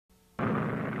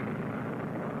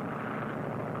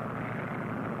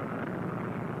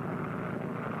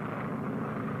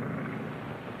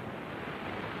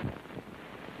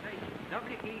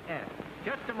Ayres.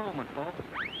 Just a moment, folks.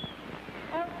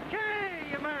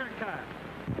 Okay, America.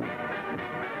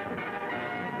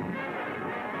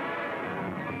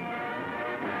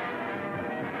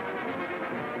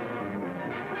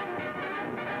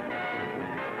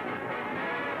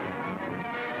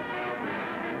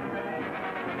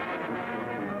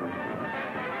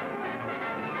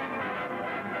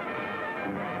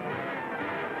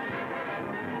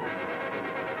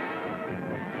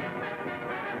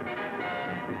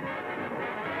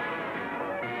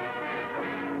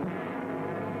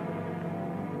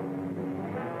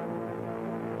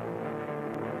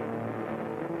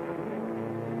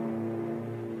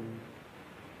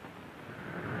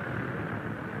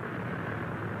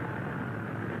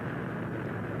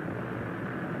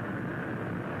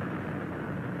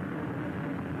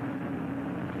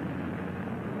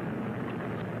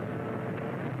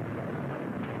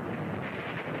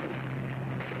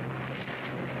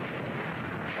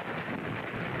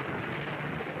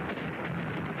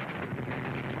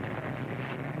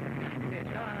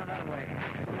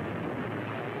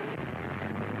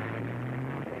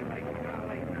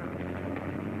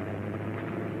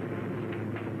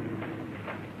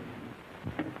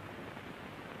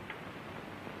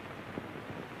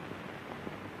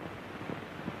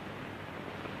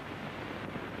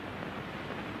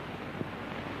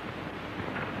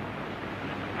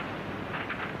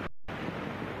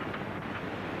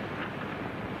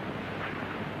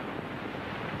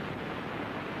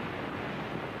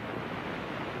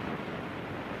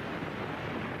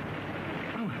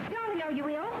 You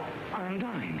will? I'm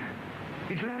dying.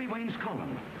 It's Larry Wayne's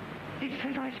column. It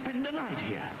says I spend the night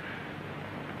here.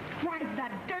 Why, the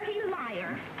dirty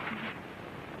liar.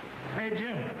 Hey,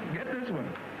 Jim, get this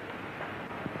one.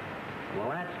 Well,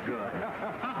 that's good.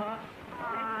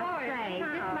 Say,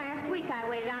 just last week I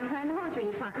waited on her in the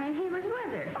watering department, and he was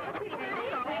with her.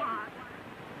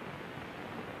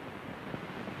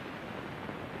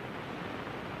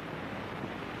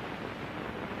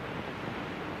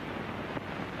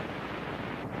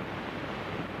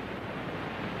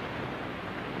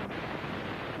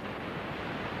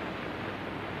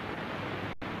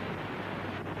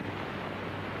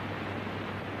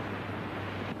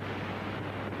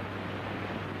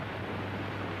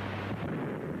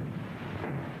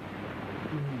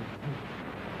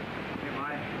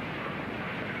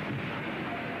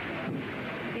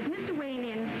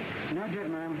 Not yet,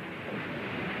 ma'am.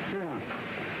 Sit down.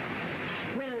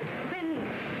 Well,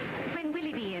 when will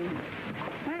he be in?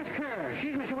 Ask her.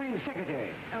 She's Mr. Wayne's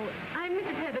secretary. Oh, I'm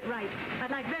Mrs. Herbert Wright.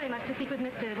 I'd like very much to speak with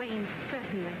Mr. Wayne,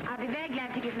 certainly. I'll be very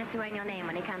glad to give Mr. Wayne your name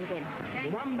when he comes in.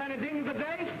 You want Benedictine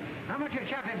today? How much your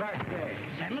chocolate bar today?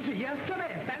 Same as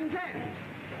yesterday, 10 cents.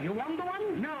 You want the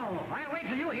one? No. I'll wait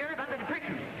till you hear about the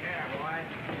depression. Yeah, boy.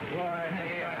 Boy,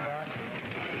 yeah.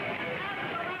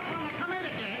 Come in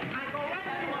again. I go right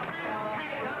to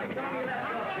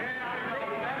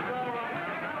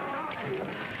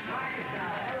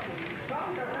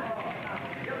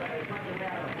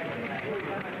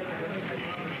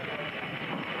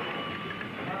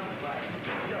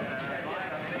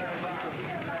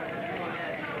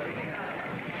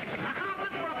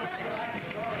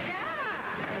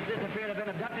disappeared, have been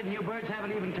abducted, and you birds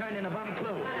haven't even turned in a bum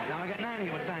clue. Now, I got 9 of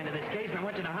you assigned to this case, and I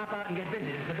want you to hop out and get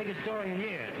busy. It's the biggest story in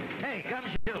years. Hey, come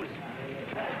shoot.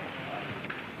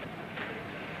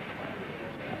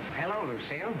 Hello,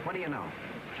 Lucille. What do you know?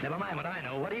 Never mind what I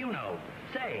know. What do you know?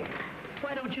 Say,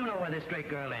 why don't you know where this straight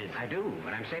girl is? I do,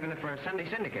 but I'm saving it for a Sunday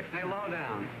syndicate. Hey, low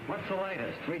down. What's the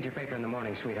latest? Read your paper in the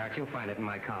morning, sweetheart. You'll find it in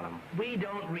my column. We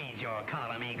don't read your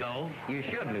column, Ego. You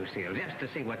should, Lucille, just to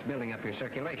see what's building up your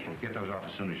circulation. Get those off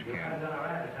as soon as you can.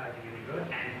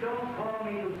 And don't call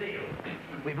me Lucille.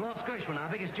 We've lost Gershwin, our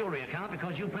biggest jewelry account,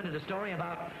 because you printed a story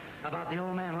about the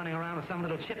old man running around with some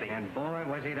little chippy. And boy,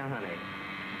 was he the honey.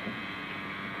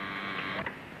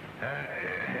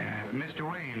 Mr.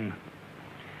 Wayne,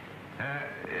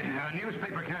 a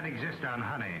newspaper can't exist on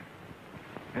honey.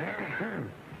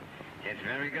 It's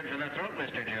very good for the throat,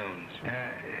 Mr.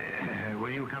 Jones.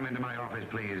 Will you come into my office,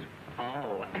 please?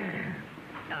 Oh.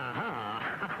 Uh-huh.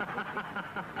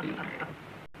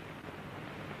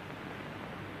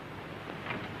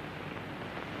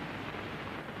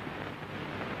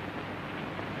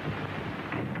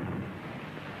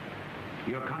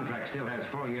 Your contract still has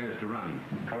 4 years to run.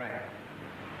 Correct.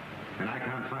 And I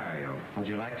can't fire you. Would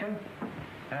you like to?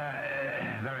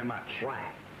 Very much.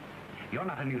 Why? You're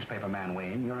not a newspaper man,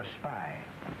 Wayne. You're a spy.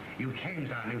 You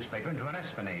changed our newspaper into an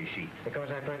espionage sheet. Because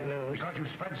I print news. Because you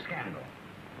spread scandal.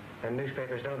 And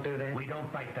newspapers don't do that? We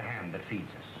don't bite the hand that feeds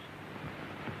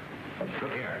us.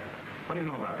 Look here. What do you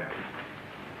know about that?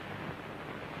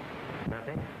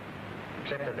 Nothing.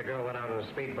 Except that the girl went out on a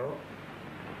speedboat.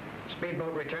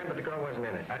 Speedboat returned, but the girl wasn't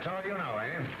in it. That's all you know,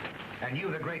 eh? And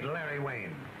you, the great Larry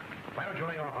Wayne. Why don't you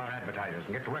lay off our advertisers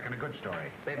and get to work on a good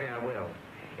story? Maybe I will.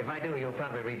 If I do, you'll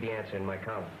probably read the answer in my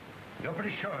column. You're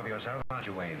pretty sure of yourself, aren't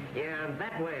you, Wayne? Yeah, I'm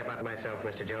that way about myself,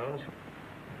 Mr. Jones.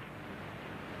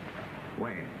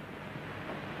 Wayne.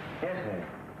 Yes, sir.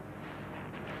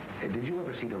 Did you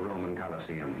ever see the Roman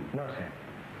Colosseum? No, sir.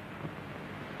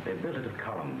 They built it of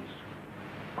columns.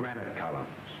 Granite columns.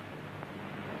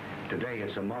 Today,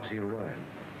 it's a mossy ruin.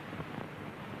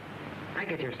 I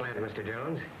get your slant, Mr.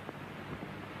 Jones.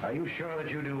 Are you sure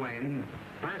that you do, Wayne?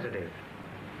 Positive.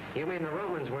 You mean the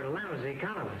Romans were lousy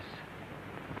colonists?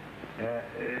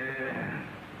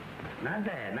 Not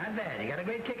bad, not bad. You got a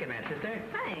great kick in that, sister.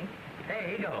 Thanks. Hey,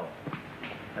 here you go.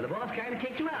 Now, the boss kind of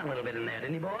kicked you out a little bit in there,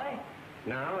 didn't he, boy?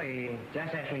 No, he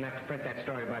just asked me not to print that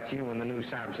story about you and the new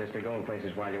sound sister going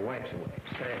places while your wife's away.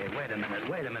 Say, wait a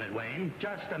minute, Wayne.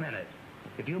 Just a minute.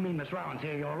 If you mean Miss Rollins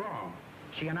here, you're wrong.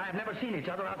 She and I have never seen each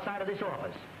other outside of this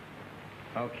office.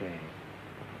 Okay.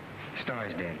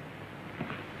 Story's dead.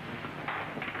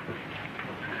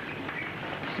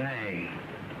 Say,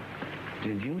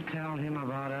 did you tell him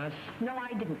about us? No,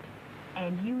 I didn't.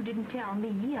 And you didn't tell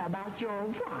me about your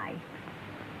wife.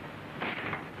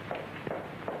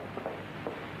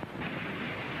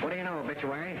 What do you know,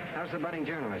 obituary? How's the budding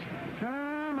journalist?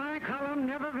 My column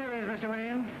never varies, Mr.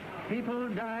 Wayne. People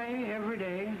die every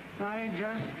day. I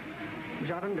just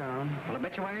jot them down. Well,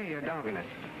 obituary, you're dogging it.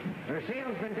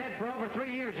 Lucille's been dead for over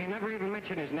 3 years. You never even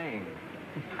mentioned his name.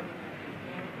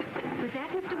 Was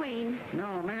that Mr. Wayne?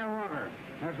 No, Mayor Walker.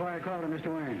 That's why I called him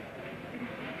Mr. Wayne.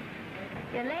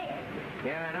 You're late.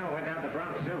 Yeah, I know. Went down to the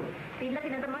Bronx Zoo. Are you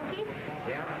looking at the monkeys?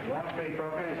 Yeah, Wall Street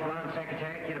broker, his blonde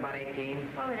secretary, kid about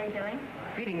 18. What were they doing?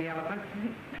 Feeding the elephant.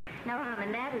 No harm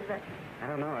in that, is there? I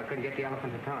don't know. I couldn't get the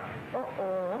elephant to talk.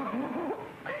 Uh-oh.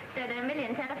 There are a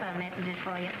million telephone messages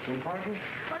for you. Important?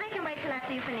 Well, they can wait till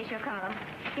after you finish your column.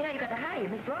 You know, you've got to hurry.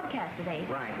 This broadcast today.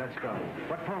 Right, let's go.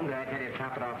 What poem did I tell you to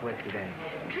top it off with today?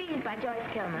 Trees by Joyce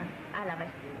Kilmer. I love it.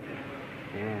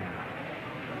 Yeah.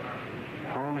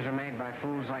 Poems are made by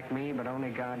fools like me, but only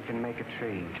God can make a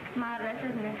tree. Marvelous,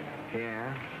 isn't it?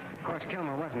 Yeah. Of course,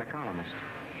 Kilmer wasn't a columnist.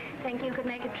 Think you could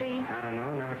make a tree? I don't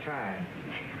know. Never tried.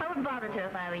 I wouldn't bother to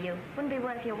if I were you. Wouldn't be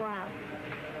worth your while.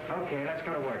 Okay, let's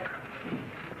go to work.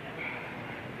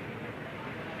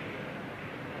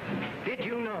 Did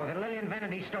you know that Lillian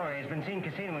Vanity Story has been seen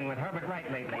casinoing with Herbert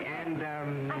Wright lately? And,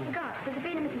 I forgot. There's a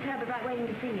Sabina Mrs. Herbert Wright waiting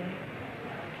to see you.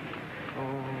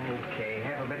 Okay,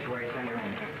 have obituary send her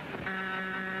in.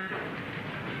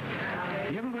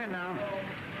 You can quit now.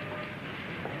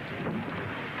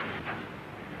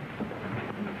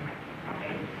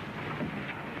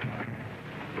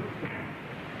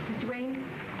 Mr. Wayne?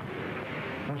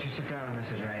 Won't you sit down,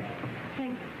 Mrs. Wright?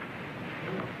 Thanks.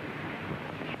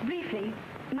 Briefly,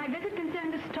 my visit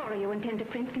concerned a story you intend to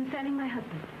print concerning my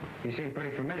husband. You seem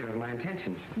pretty familiar with my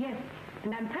intentions. Yes,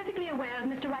 and I'm perfectly aware of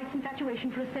Mr. Wright's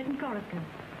infatuation for a certain chorus girl.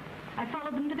 I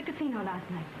followed them to the casino last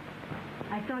night.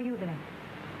 I saw you there.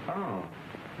 Oh,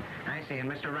 I see. And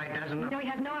Mr. Wright doesn't know. No, he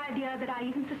has no idea that I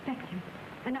even suspect him.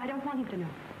 And I don't want him to know.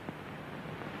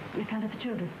 On account of the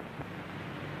children.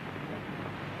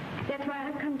 That's why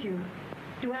I've come to you.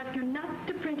 To ask you not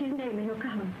to print his name in your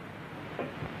column.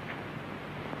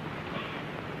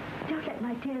 Don't let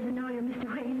my tears annoy you,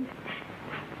 Mr. Wayne.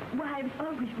 Wives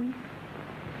always weep.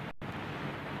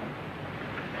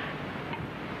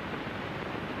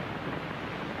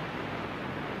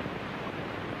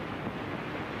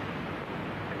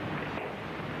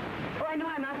 Oh, I know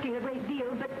I'm asking a great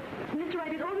deal, but Mr.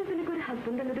 Wright has always been a good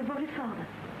husband and a devoted father.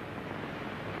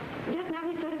 Just now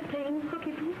he's sort of playing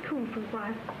hooky from school for a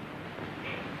while.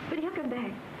 But he'll come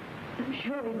back. I'm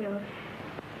sure he will.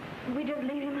 We just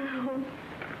leave him alone.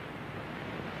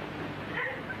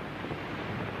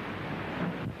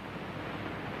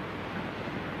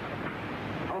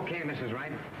 Okay, Mrs.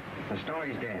 Wright. The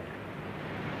story's dead.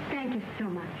 Thank you so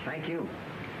much. Thank you.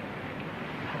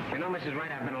 You know, Mrs.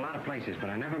 Wright, I've been a lot of places, but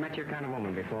I never met your kind of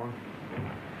woman before.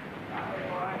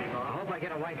 I hope I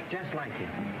get a wife just like you.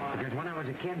 Because when I was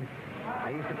a kid,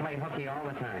 I used to play hooky all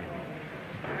the time.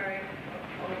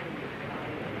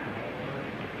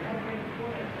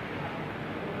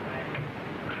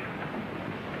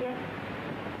 Yes?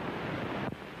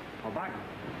 Oh, Bart.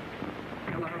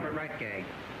 Kill the Herbert Wright gag.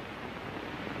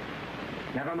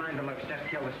 Never mind the looks, just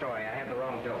kill the story. I have the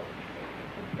wrong dope.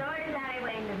 The story of Larry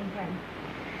Wayne doesn't tell.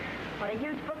 What a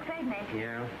huge book they've made.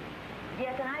 Yeah?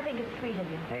 Yes, and I think it's sweet of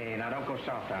you. Hey, now don't go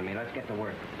soft on me. Let's get to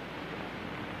work.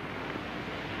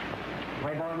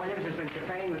 Playboy Williams has been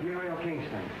chafing with Muriel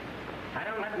Kingston. I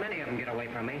don't let many of them get away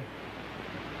from me.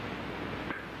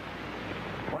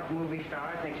 What movie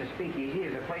star thinks a speakeasy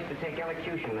is a place to take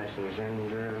elocution lessons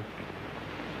and,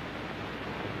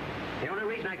 The only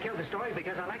reason I killed the story is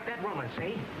because I like that woman,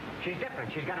 see? She's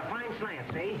different. She's got a fine slant,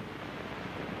 see?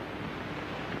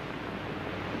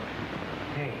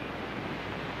 Hey.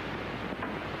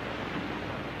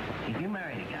 If you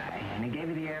married a guy and he gave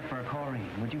you the air for a Calhern,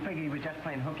 would you figure he was just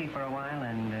playing hooky for a while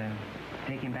and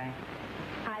take him back?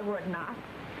 I would not.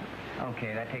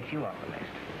 Okay, that takes you off the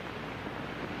list.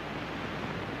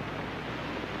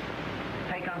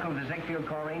 Fake uncle of the Ziegfeld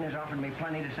Calhern has offered me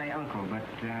plenty to say uncle, but,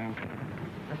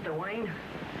 Mr. Wayne?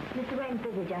 Mr. Wayne's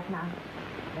busy just now.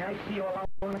 May I see you alone,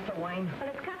 Mr. Wayne? Well,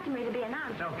 it's customary to be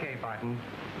announced. It's okay, Barton.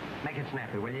 Make it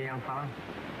snappy, will you, young fella?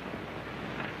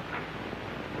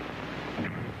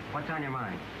 What's on your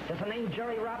mind? Does the name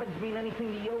Jerry Robbins mean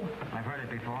anything to you? I've heard it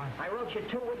before. I wrote you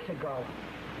 2 weeks ago.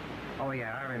 Oh,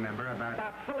 yeah, I remember about...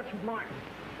 About Phyllis Martin.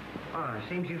 Oh, it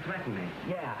seems you threatened me.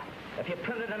 Yeah. If you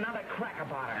printed another crack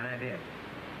about her. And I did.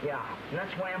 Yeah, and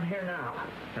that's why I'm here now.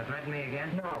 To threaten me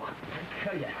again? No, I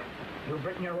tell you, you've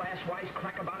written your last wise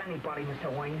crack about anybody,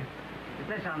 Mr. Wayne. Is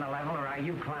this on the level, or are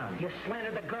you clowning? You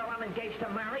slandered the girl I'm engaged to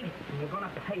marry, and you're gonna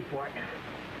pay for it.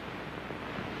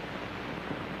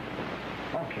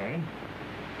 Okay.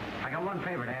 I got one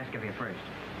favor to ask of you first.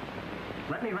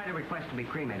 Let me write a request to be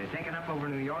cremated, taken up over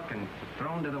New York, and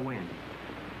thrown to the wind.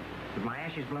 With my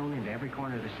ashes blown into every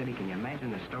corner of the city, can you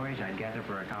imagine the stories I'd gather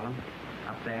for a column?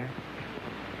 Up there?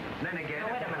 Then again...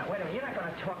 Now, wait a minute. You're not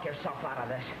gonna talk yourself out of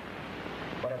this.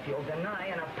 But if you'll deny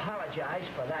and apologize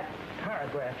for that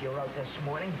paragraph you wrote this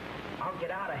morning, I'll get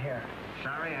out of here.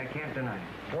 Sorry, I can't deny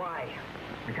it. Why?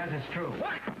 Because it's true.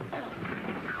 What?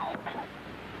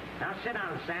 Now sit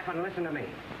down, Sap, and listen to me.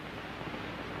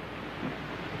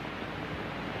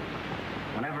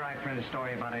 Whenever I print a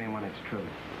story about anyone, it's true.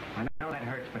 I know that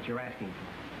hurts, but you're asking for it.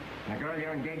 And the girl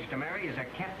you're engaged to marry is a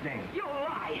kept dame. You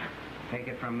lie! Take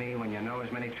it from me, when you know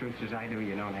as many truths as I do,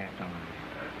 you don't have to lie.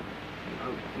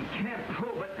 You can't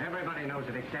prove it. Everybody knows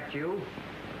it except you.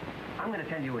 I'm going to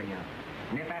tell you a young.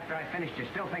 And if after I finish you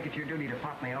still think it's your duty to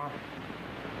pop me off,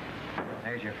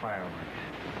 there's your fireworks.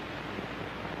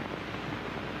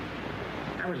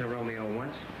 I was a Romeo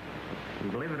once.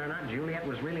 And believe it or not, Juliet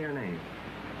was really her name.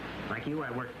 Like you,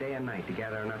 I worked day and night to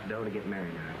gather enough dough to get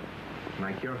married to her.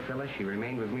 Like your Phyllis, she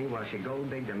remained with me while she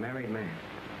gold-digged a married man.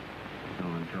 No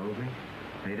one told me.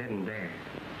 They didn't dare.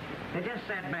 They just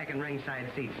sat back in ringside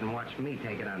seats and watched me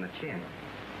take it on the chin.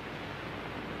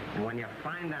 And when you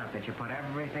find out that you put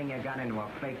everything you got into a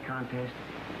fake contest,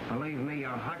 believe me,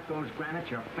 your heart goes granite,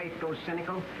 your faith goes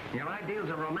cynical, your ideals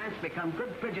of romance become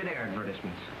good frigid air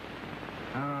advertisements.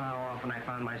 Oh, how often I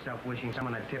found myself wishing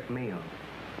someone had tipped me off.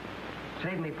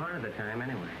 Saved me part of the time,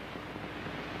 anyway.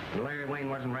 But Larry Wayne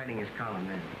wasn't writing his column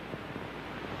then.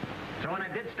 So when I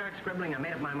did start scribbling, I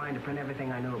made up my mind to print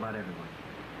everything I knew about everyone.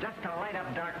 Just to light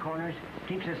up dark corners,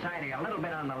 keep society a little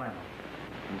bit on the level.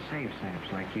 And save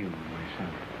saps like you and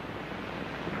myself.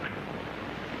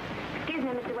 Excuse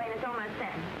me, Mr. Wayne, it's almost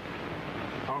set.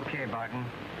 Okay, Barton.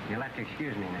 You'll have to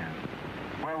excuse me now.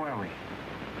 Where were we?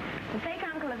 The fake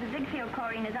uncle of the Ziegfeld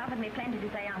Calhern has offered me plenty to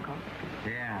say uncle.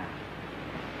 Yeah.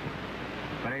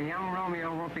 But a young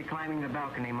Romeo won't be climbing the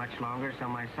balcony much longer, so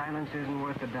my silence isn't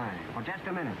worth a dime. Well, just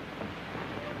a minute.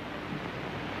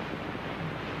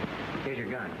 Here's your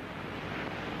gun.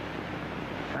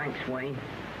 Thanks, Wayne.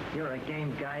 You're a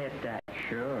game guy at that.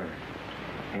 Sure.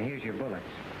 And here's your bullets.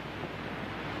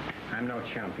 I'm no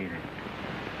chump either.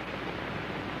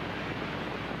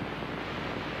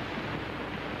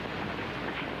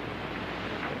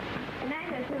 Good night,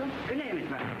 Sir Sue. Good night, Miss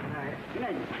Martin. All right. Good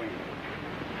night, Miss Wayne.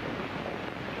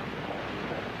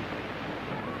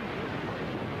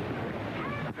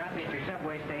 Drop me at your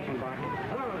subway station, Barton.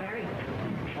 Hello, Larry.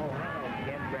 Oh, hello.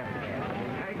 Get ready.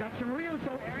 I got some real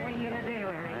dope for you today,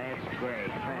 Larry. That's great.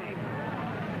 Thanks.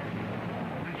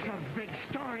 That's a big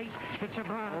story. It's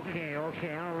about... Okay.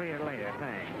 I'll read it later.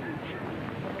 Thanks.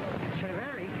 Say,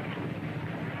 Larry,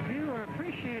 you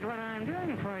appreciate what I'm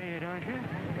doing for you, don't you?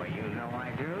 Well, you know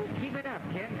I do. Keep it up,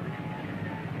 kid.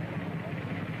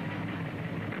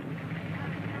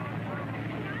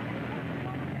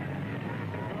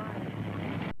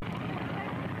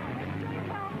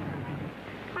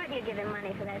 Why do you give him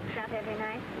money for that stuff every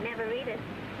night? Never read it.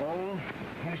 Oh,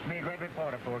 used to be a great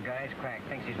reporter, poor guy. He's cracked.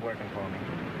 Thinks he's working for me.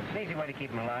 It's an easy way to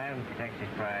keep him alive and protects his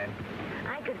pride.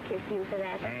 I could kiss you for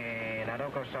that. Hey, now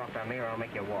don't go soft on me or I'll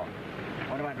make you walk.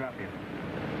 Where do I drop you?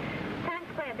 Times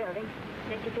Square building.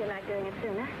 Did you feel like doing it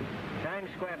sooner? Times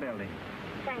Square building.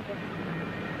 Thank you.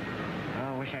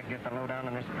 Oh, wish I could get the lowdown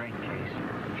on this great case.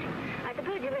 I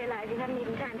suppose you realize you haven't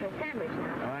even time for a sandwich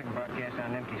now. Oh, I can broadcast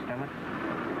on an empty stomach.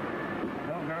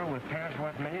 No girl with parents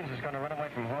worth millions is going to run away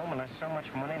from home unless so much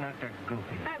money knocked her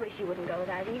goofy. I wish you wouldn't go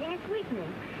without eating. It's sweetening.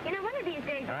 You know, one of these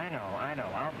days... I know.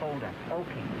 I'll fold up.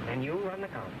 Okay. Then you run the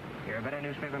column. You're a better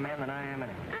newspaper man than I am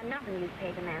anyway. I'm not a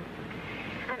newspaper man.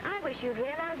 And I wish you'd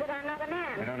realize that I'm not a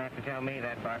man. You don't have to tell me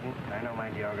that, Barton. I know my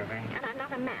geography. And I'm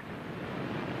not a map.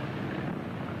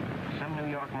 Some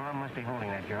New York mom must be holding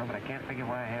that girl, but I can't figure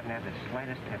why I haven't had the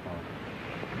slightest tip on it.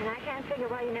 And I can't figure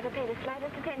why you never paid the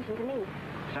slightest attention to me.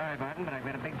 Sorry, Barton, but I've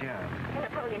got a big job. Well,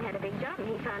 Napoleon had a big job, and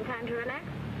he found time to relax.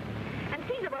 And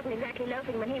Caesar wasn't exactly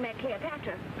loafing when he met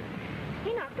Cleopatra.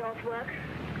 He knocked off work.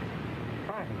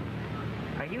 Barton,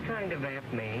 are you trying to vamp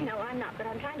me? No, I'm not, but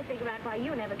I'm trying to figure out why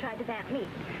you never tried to vamp me.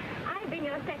 I've been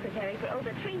your secretary for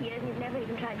over 3 years, and you've never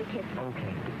even tried to kiss me.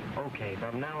 Okay.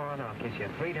 From now on, I'll kiss you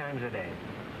 3 times a day.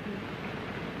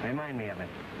 Remind me of it.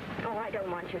 Oh, I don't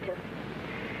want you to.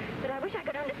 But I wish I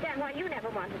could understand why you never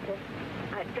wanted to.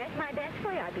 I've dressed my best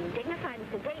for you. I've been dignified and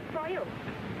sedate for you.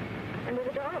 And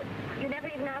with it all, you never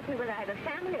even asked me whether I have a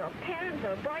family or parents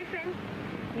or boyfriend.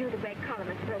 You, the great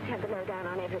columnist, supposed to have the lowdown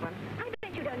on everyone. I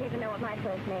bet you don't even know what my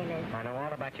first name is. I know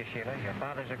all about you, Sheila. Your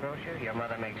father's a grocer, your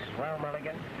mother makes swell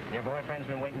mulligan, and your boyfriend's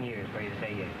been waiting years for you to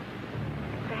say yes.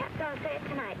 Perhaps I'll say it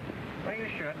tonight. Well, you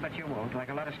should, but you won't. Like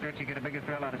a lot of skirts, you get a bigger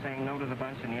thrill out of saying no to the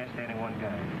bunch than yes to any one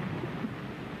guy.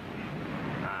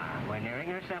 Ah, we're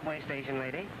nearing our subway station,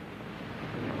 lady.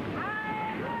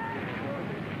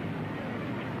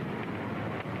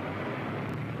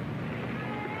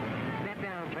 Step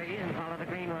down, please, and follow the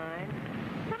green line.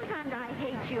 Sometimes I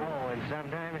hate you. Oh, and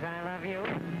sometimes I love you.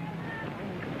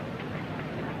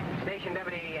 Station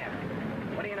WEF.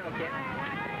 What do you know, kid?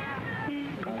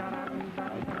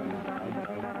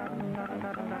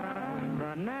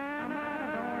 The nana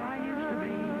I used to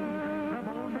be, the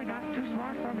boys they got too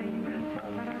smart for me.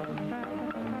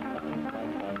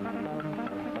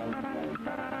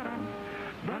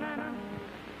 Banana.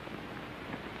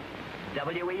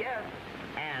 WEF.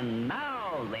 And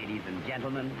now, ladies and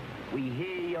gentlemen, we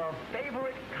hear your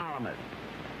favorite columnist,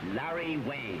 Larry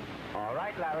Wayne. All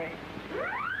right, Larry.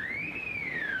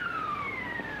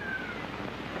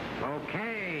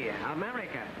 Okay,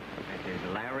 America. This is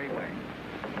Larry Wayne.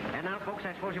 And now, folks,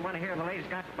 I suppose you want to hear the latest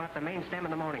gossip about the main stem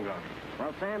in the Morning Glory.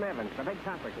 Well, Sam Evans, the big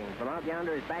copper king from out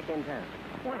yonder, is back in town.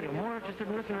 Well, you're more interested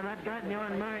in listening to that guy than you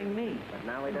are in marrying me. But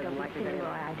now he doesn't like it Roy, anymore.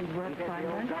 I do work for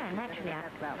him. Yeah, naturally,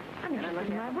 I'm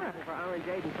interested in my work. For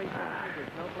orangeade and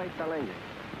there's no place to linger.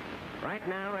 Right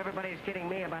now, everybody's kidding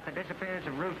me about the disappearance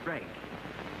of Ruth Drake.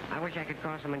 I wish I could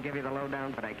cross them and give you the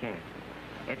lowdown, but I can't.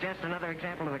 It's just another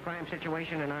example of the crime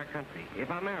situation in our country. If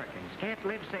Americans can't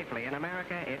live safely in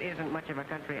America, it isn't much of a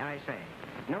country, I say.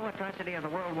 No atrocity of the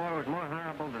World War was more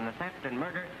horrible than the theft and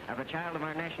murder of a child of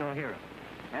our national hero.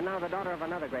 And now the daughter of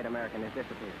another great American has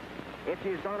disappeared. If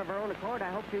she's gone of her own accord,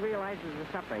 I hope she realizes the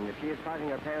suffering that she is causing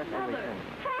her parents every day.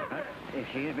 If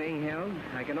she is being held,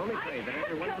 I can only pray that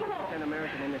every 100%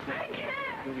 American in this nation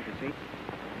will be to see.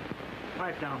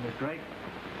 Pipe down, Miss Drake.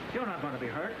 You're not going to be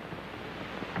hurt.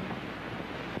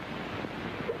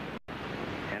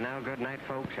 And now, good night,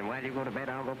 folks. And while you go to bed,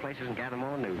 I'll go places and gather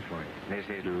more news for you. This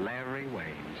is Larry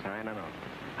Wayne signing off.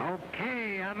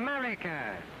 Okay,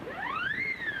 America.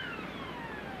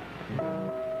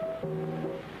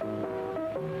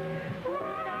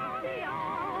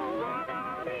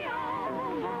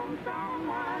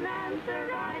 Someone answer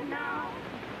right now.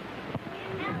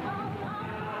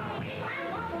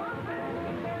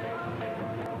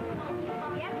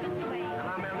 Yes, Mr. Wayne.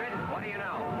 Hello, Mildred. What do you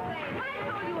know? I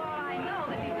told you all I know,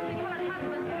 that your secret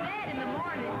husband's dead in the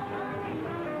morning.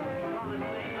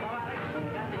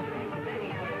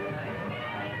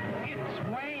 It's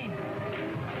Wayne.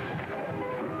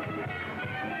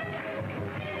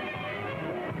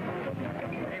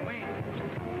 Hey, Wayne.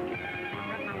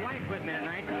 I've got my wife with me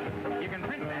tonight. You can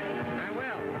print that. I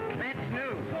will. That's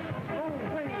news. Oh,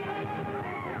 Wayne.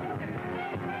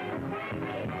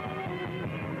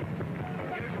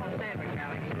 Usual sandwich,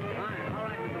 Alex. Fine. All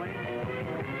right, Mr. Wayne.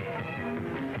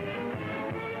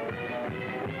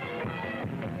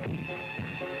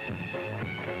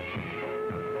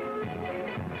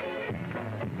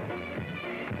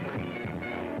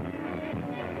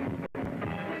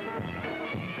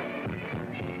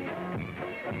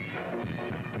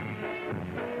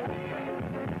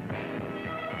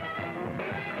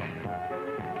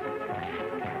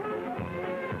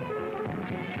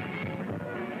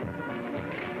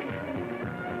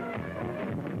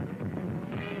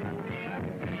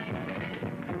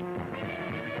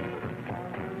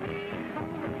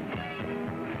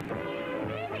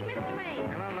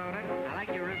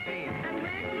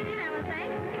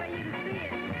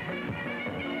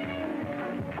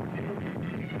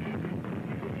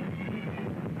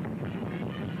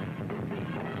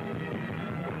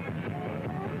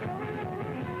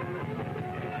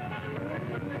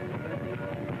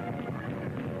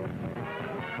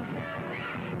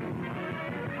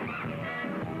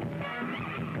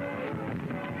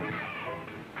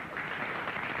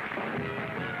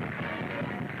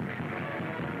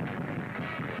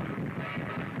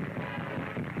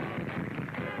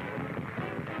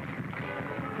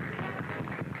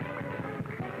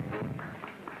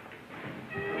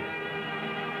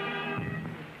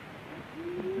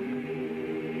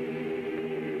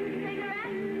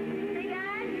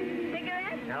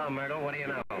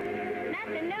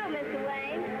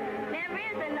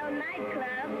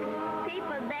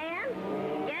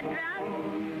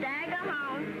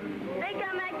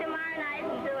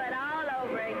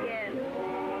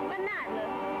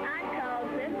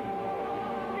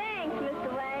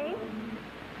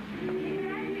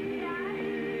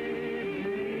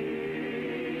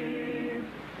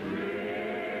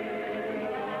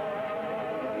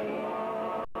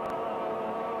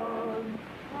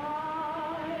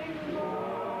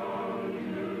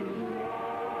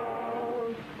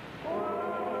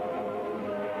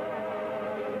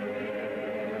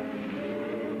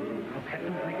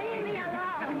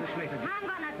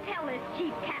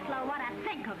 Whistler what to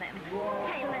think of him.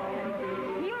 Hey,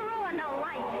 listen. You ruined a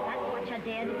life. That's what you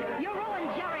did. You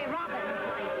ruined Jerry Robbins'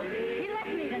 life. He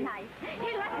left me tonight.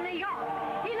 He left New York.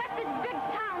 He left his big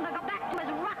town to go back to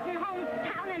his rotten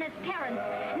hometown and his parents.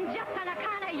 And just on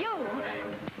account of you.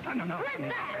 No. Quit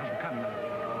that! Come.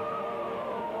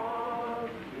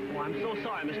 Oh, I'm so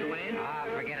sorry, Mr. Wayne. Ah,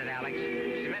 forget it, Alex.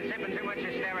 She's been sipping too much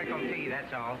hysterical tea,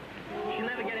 that's all. She'll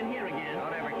never get in here again.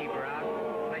 Don't ever keep her out.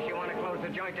 Unless you want to close the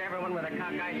joint to everyone with a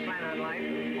cockeyed slant on life.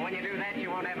 When you do that, you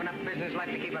won't have enough business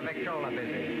left to keep a Victrola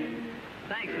busy.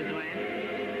 Thanks, Mr. Wayne.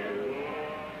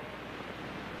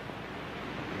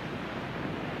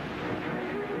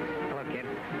 Hello, kid.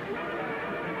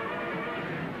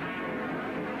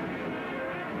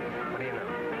 What do you know?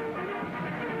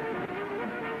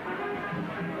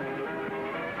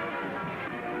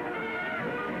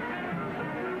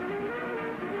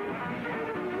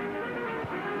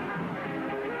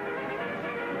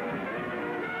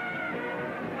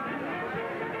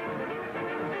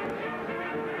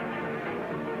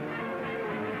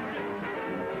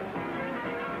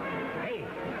 Hey!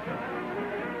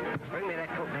 Bring me that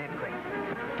coat and hat quick.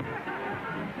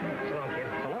 So long, kid.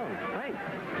 So long. Thanks.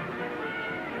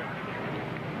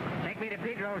 Take me to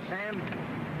Pedro's, Sam.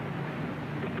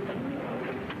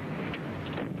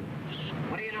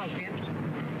 What do you know, kid?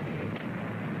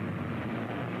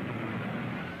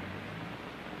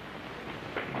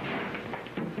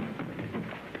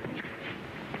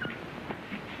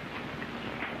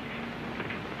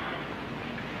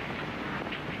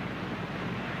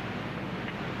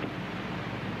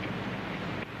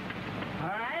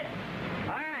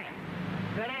 All right.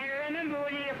 But I remember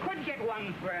when you could get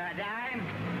one for a dime.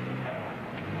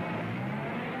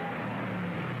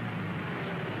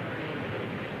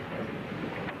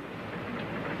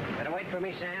 Better wait for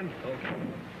me, Sam. Okay.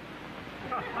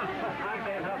 I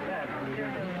can't help that. Who's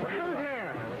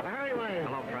here? Larry Wayne.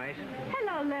 Hello, Price.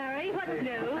 Hello, Larry. What's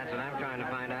new? That's what I'm trying to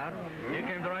find out. You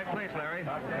came to the right place, Larry.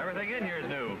 Everything in here is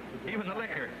new, even the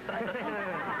liquor.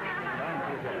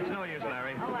 It's no use,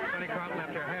 Larry. Sonny Carlton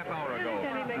left here a half hour ago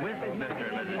with Mr.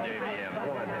 and Mrs. JVM.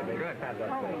 Good.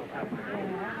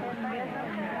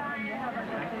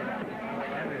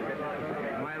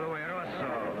 My Lew Ayres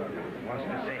wants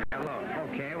to say hello.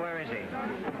 Okay, where is he?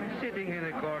 Sitting in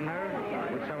the corner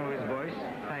with some of his boys.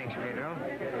 Thanks, Pedro.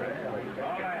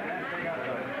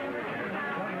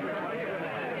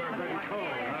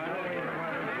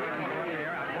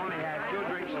 I've only had 2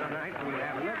 drinks tonight. We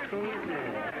have enough food.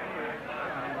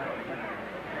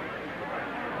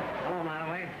 Hello,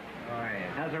 Nottaway. How are you?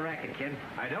 How's the racket, kid?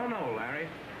 I don't know, Larry.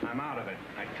 I'm out of it.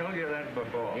 I told you that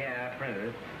before. Yeah, I printed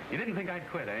it. You didn't think I'd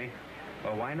quit, eh?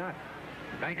 Well, why not?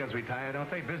 Bankers retire, don't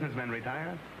they? Businessmen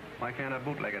retire. Why can't a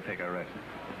bootlegger take a rest?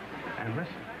 And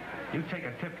listen, you take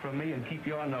a tip from me and keep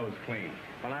your nose clean.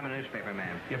 Well, I'm a newspaper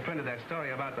man. You printed that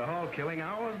story about the Hall killing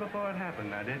hours before it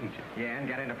happened, now, didn't you? Yeah, and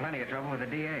got into plenty of trouble with the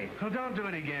DA. Well, don't do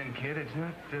it again, kid. It's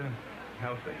not,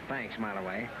 healthy. Thanks, mile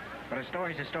away. But a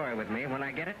story's a story with me. When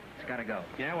I get it, it's got to go.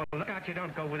 Yeah, well, look out you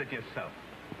don't go with it yourself.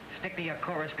 Stick to your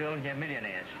chorus girl and your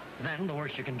millionaires. Then the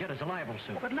worst you can get is a libel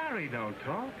suit. But Larry don't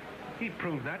talk. He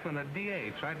proved that when the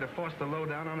DA tried to force the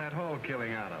lowdown on that Hall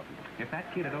killing out of him. If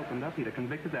that kid had opened up, he'd have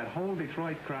convicted that whole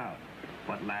Detroit crowd.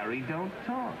 But Larry don't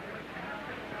talk.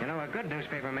 You know, a good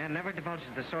newspaper man never divulges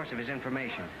the source of his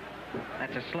information.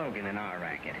 That's a slogan in our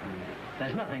racket.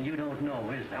 There's nothing you don't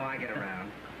know, is there? Oh, I get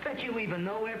around. Bet you even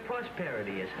know where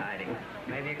prosperity is hiding.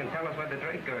 Maybe you can tell us what the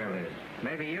Drake girl is.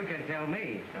 Maybe you can tell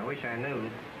me. I wish I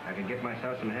knew. I could get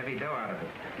myself some heavy dough out of it.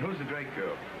 Who's the Drake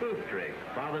girl? Ruth Drake.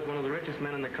 Father's one of the richest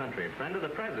men in the country, a friend of the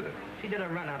president. She did a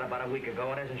run out about a week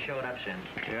ago and hasn't showed up since.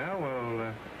 Yeah,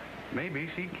 well, maybe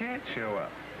she can't show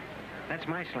up. That's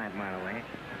my slant, mile away.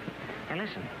 Hey,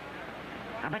 listen.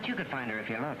 I bet you could find her if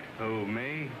you looked. Who,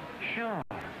 me? Sure.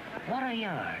 What a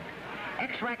yarn.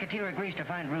 Ex-racketeer agrees to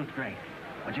find Ruth Drake.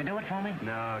 Would you do it for me?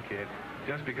 No, kid.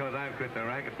 Just because I've quit the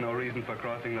racket's no reason for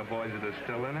crossing the boys that are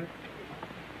still in it.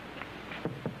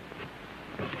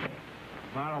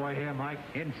 Far away here, Mike.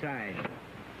 Inside.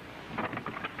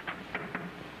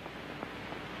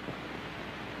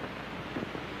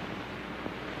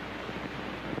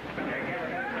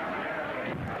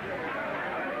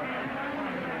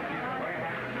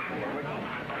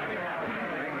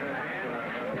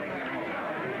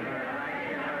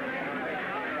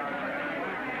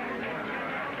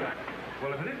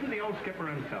 Well, if it isn't the old skipper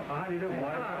himself. How do you do,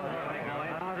 boy?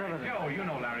 Joe, you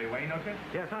know Larry Wayne, don't you?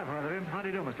 Yes, I've heard of him. How do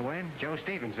you do, Mr. Wayne? Joe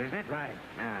Stevens, isn't it? Right.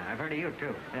 I've heard of you,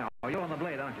 too. Yeah, you're on the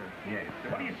blade, aren't you?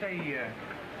 Yeah. What do you say,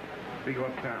 We go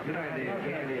uptown. Good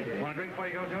idea. Want a drink before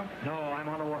you go, Joe? No, I'm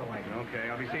on the waterway. Okay,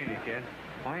 I'll be seeing you, kid.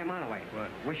 I am on the way. What?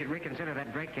 We should reconsider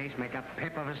that Drake case, make a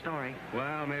pip of a story.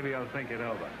 Well, maybe I'll think it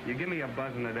over. You give me a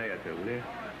buzz in a day or two, will you?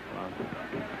 Well.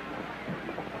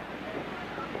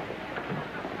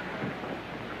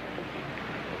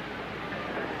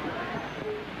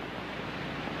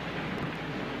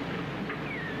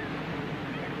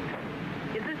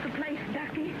 Is this the place,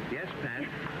 Ducky? Yes, Pat.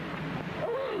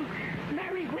 Oh,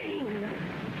 Larry Wayne.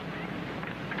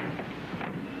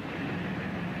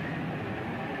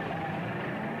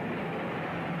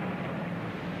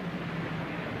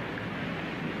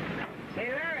 Say,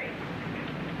 Larry.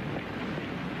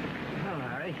 Well,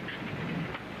 Larry,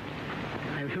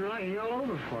 I've been looking all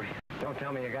over for you. Don't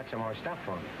tell me you got some more stuff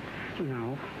for me.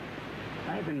 No.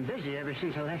 I've been busy ever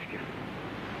since I left you.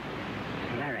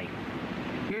 Larry,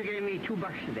 you gave me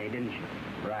 $2 today, didn't you?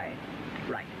 Right.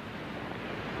 Right.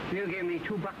 You gave me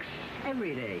 $2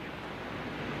 every day.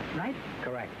 Right?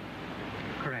 Correct.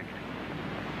 Correct.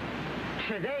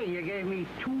 Today you gave me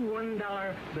two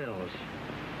 $1 bills.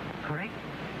 Correct?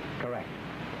 Correct.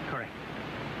 Correct.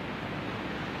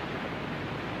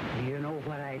 Do you know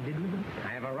what I did with them? I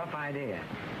have a rough idea.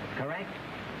 Correct?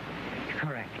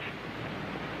 Correct.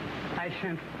 I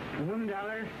sent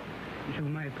 $1 to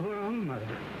my poor old mother.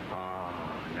 Oh,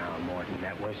 now, Morton,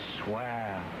 that was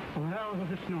swell. Well,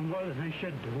 it's no more than I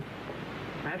should do.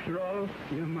 After all,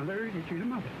 your mother is your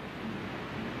mother.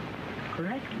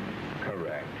 Correct?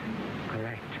 Correct.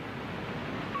 Correct.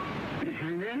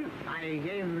 And then I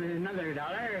gave another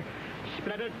 $1,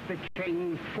 split it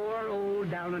between 4 old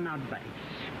down-and-out buddies,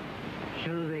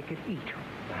 so they could eat.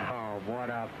 Oh, what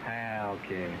a pal,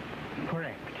 kid.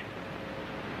 Correct.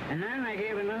 And then I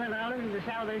gave another $1 to the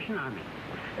Salvation Army,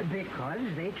 because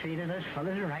they treated us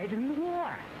fellas right in the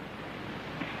war.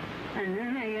 And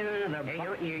then I gave another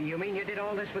Hey, you mean you did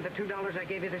all this with the $2 I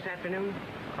gave you this afternoon?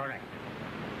 Correct.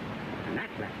 And that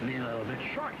left me a little bit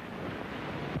short.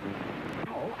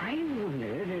 Oh, I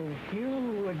wondered if you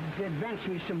would advance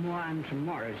me some more on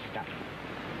tomorrow's stuff.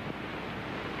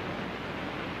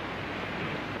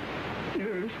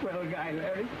 You're a swell guy,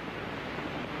 Larry.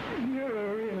 You're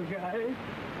a real guy.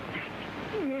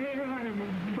 I'm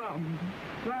a bum.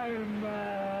 I'm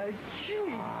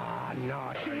cheap. Oh,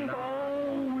 no.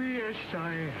 Oh, yes, I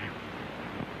am.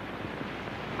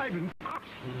 I've been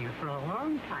asking you for a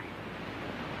long time.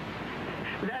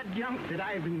 That junk that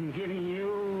I've been giving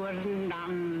you wasn't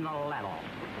on the level.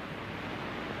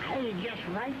 I'd just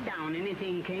write down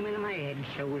anything came into my head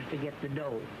so as to get the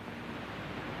dough.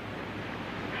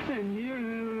 And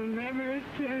you'll never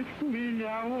test me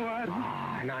now, what?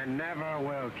 Oh, and I never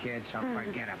will, kid, so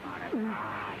forget about it.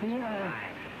 Oh, Yeah.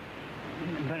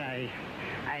 But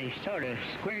I sort of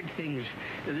squared things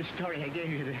to the story I gave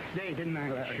you today, didn't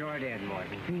I, Larry? Sure did,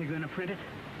 Morton. You're going to print it?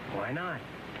 Why not?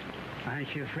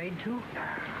 Aren't you afraid to?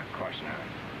 Of course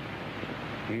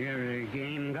not. You're a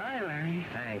game guy, Larry.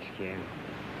 Thanks, kid.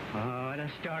 Oh, what a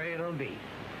story it'll be.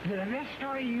 The best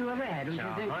story you ever had, don't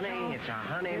you think so? It's a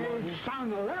honey, Morton. It's on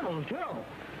the level, too.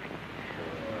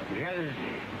 Because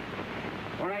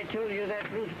when I told you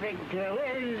that loose pigtail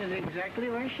is exactly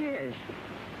where she is.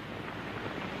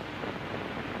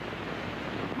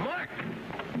 Morton!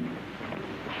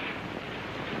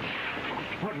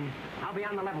 Morton, I'll be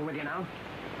on the level with you now.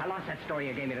 I lost that story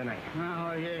you gave me tonight.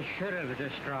 Oh, you should have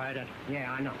destroyed it.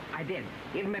 Yeah, I know. I did,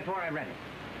 even before I read it.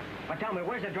 But tell me,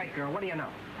 where's the Drake girl? What do you know?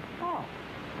 Oh,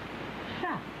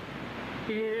 so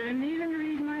you didn't even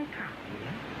read my copy,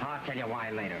 huh? I'll tell you why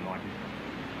later, Morton.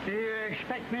 You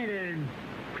expect me to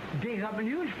dig up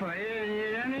news for you, and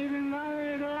you don't even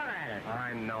bother to look at it.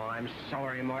 I know. I'm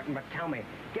sorry, Morton, but tell me.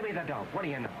 Give me the dope. What do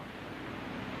you know?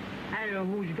 I know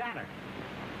who's got her.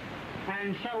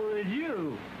 And so would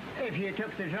you, if you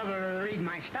took the trouble to read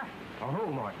my stuff. Oh,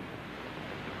 who, Morton?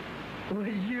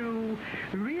 Would you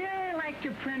really like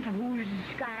to print who's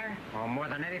got her? Oh, more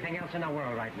than anything else in the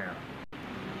world right now.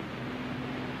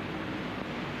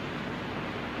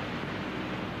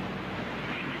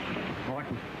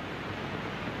 Morton.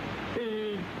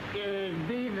 It'd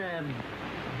be the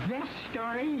best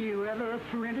story you ever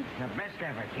printed. The best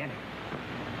ever, kid.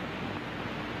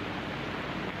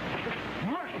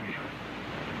 Morton!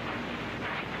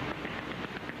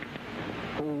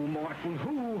 Who, Morton?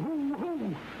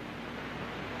 Who?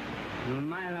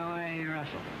 Milo A.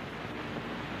 Russell.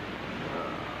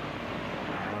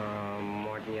 Oh,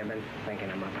 Morton, you've been thinking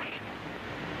him up.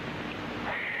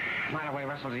 By the way,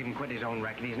 Russell's even quit his own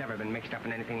record. He's never been mixed up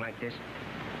in anything like this.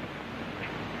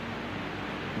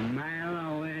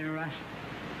 Milo A. Russell.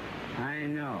 I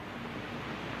know.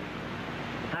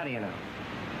 How do you know?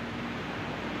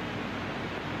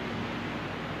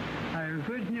 A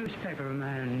good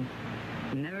newspaperman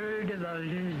never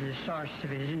divulges the source of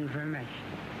his information.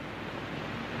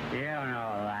 You don't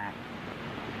know that.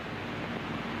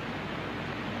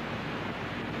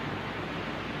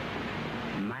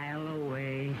 Mile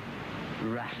away,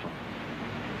 Russell.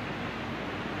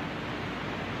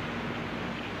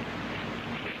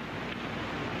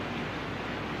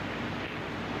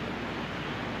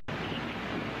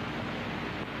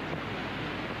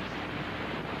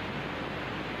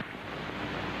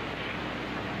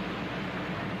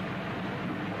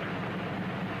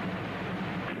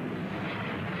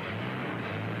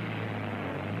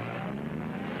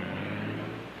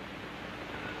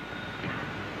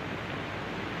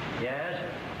 Yes?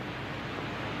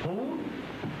 Who?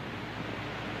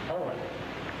 Hold it.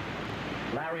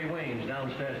 Larry Wayne's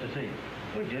downstairs to see you.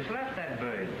 We just left that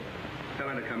bird. Tell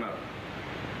him to come up.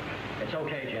 It's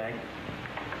okay, Jack.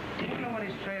 Do you know what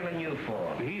he's trailing you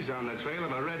for? He's on the trail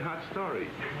of a red-hot story.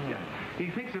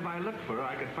 He thinks if I look for her,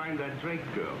 I could find that Drake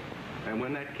girl. And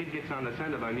when that kid gets on the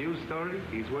scent of a news story,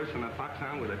 he's worse than a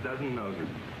foxhound with a dozen noses.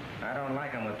 I don't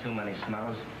like him with too many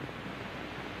smells.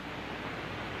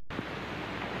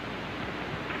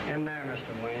 In there,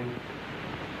 Mr. Wayne.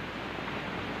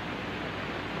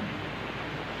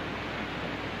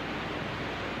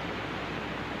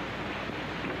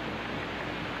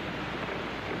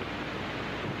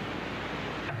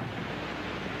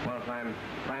 Well, if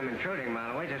I'm intruding,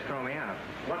 Malloway, just throw me out.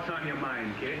 What's on your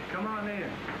mind, kid? Come on in.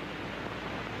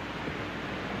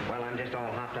 Well, I'm just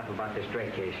all hopped up about this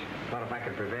Drake case. Thought if I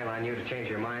could prevail on you to change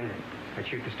your mind, I'd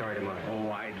shoot the story tomorrow.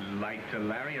 Oh, I'd like to,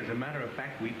 Larry. As a matter of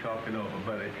fact, we talked it over,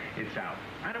 but it's out.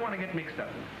 I don't want to get mixed up.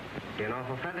 You're an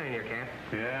awful feather in your cap.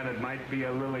 Yeah, and it might be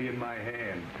a lily in my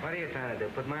hand. What are you trying to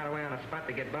do? Put Malloway on a spot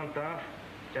to get bumped off?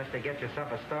 Just to get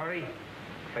yourself a story?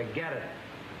 Forget it.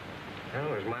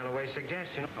 Well, it was Malloway's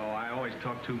suggestion. Oh, I always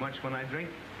talk too much when I drink.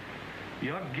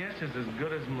 Your guess is as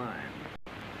good as mine.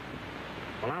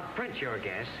 Well, I'll print your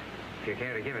guess, if you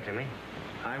care to give it to me.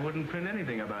 I wouldn't print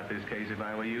anything about this case if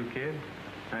I were you, kid.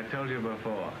 I told you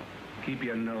before. Keep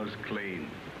your nose clean.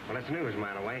 Well, it's news,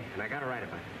 Malloway, and I got to write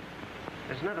about it.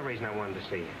 There's another reason I wanted to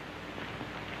see you.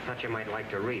 Thought you might like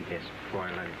to read this before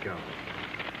I let it go.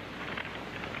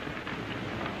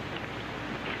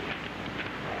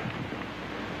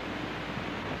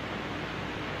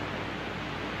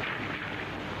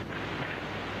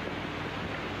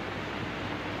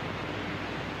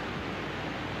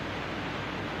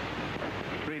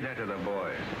 Read that to the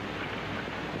boys.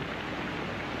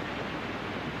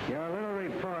 Your little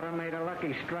reporter made a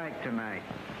lucky strike tonight.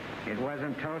 It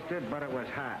wasn't toasted, but it was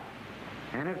hot.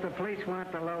 And if the police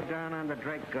want the lowdown on the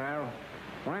Drake girl,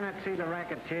 why not see the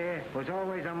racketeer was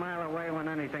always a mile away when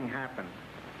anything happened?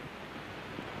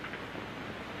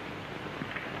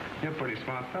 You're a pretty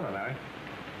smart fella, Larry.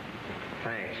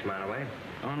 Thanks, Malloway.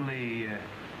 Only,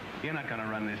 you're not going to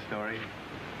run this story.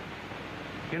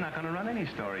 You're not going to run any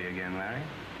story again, Larry.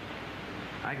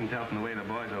 I can tell from the way the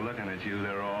boys are looking at you,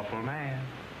 they're awful mad.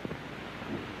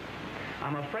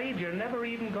 I'm afraid you're never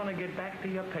even going to get back to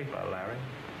your paper, Larry.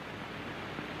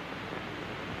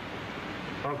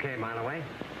 Okay, Malloway.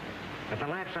 But the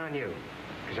laugh's on you.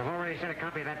 Because I've already sent a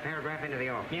copy of that paragraph into the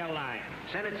office. You're lying.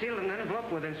 Send it sealed in an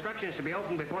envelope with instructions to be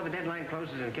opened before the deadline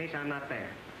closes in case I'm not there.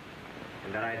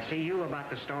 And that I'd see you about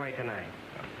the story tonight.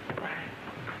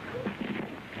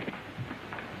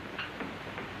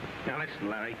 Now, listen,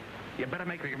 Larry. You better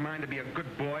make up your mind to be a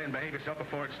good boy and behave yourself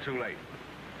before it's too late.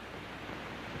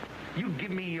 You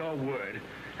give me your word,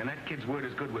 and that kid's word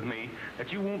is good with me,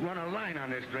 that you won't run a line on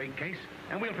this Drake case,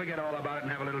 and we'll forget all about it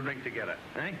and have a little drink together,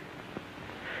 eh?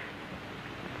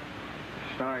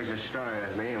 Story's a story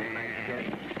with me, and when I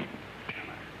get...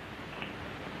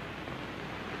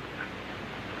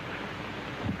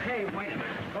 Hey, wait a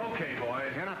minute. Okay,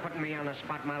 boys. You're not putting me on the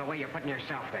spot, Malloway. You're putting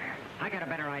yourself there. I got a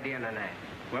better idea than that.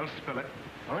 Well, spill it.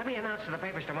 Well, let me announce to the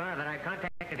papers tomorrow that I've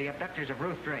contacted the abductors of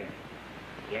Ruth Drake.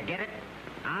 You get it?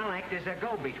 I'll act as a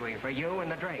go-between for you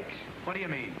and the Drakes. What do you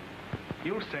mean?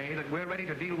 You'll say that we're ready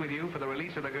to deal with you for the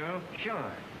release of the girl?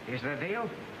 Sure. Is the deal?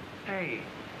 Hey,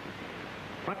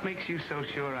 what makes you so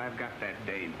sure I've got that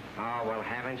dame? Oh, well,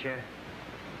 haven't you?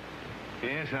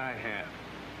 Yes, I have.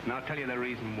 And I'll tell you the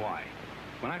reason why.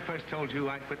 When I first told you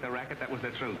I quit the racket, that was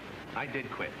the truth. I did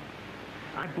quit.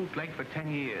 I bootlegged for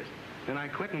 10 years. Then I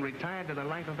quit and retired to the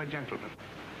life of a gentleman.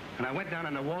 And I went down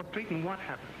into Wall Street, and what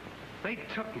happened? They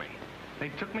took me. They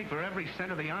took me for every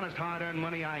cent of the honest, hard-earned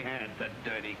money I had, the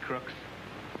dirty crooks.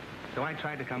 So I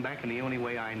tried to come back in the only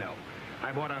way I know.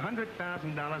 I bought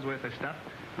 $100,000 worth of stuff,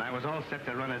 and I was all set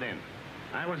to run it in.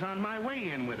 I was on my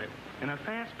way in with it, in a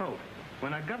fast boat,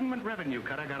 when a government revenue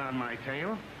cutter got on my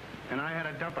tail, and I had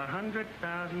to dump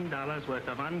 $100,000 worth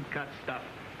of uncut stuff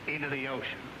into the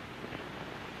ocean.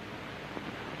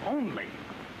 Only.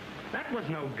 That was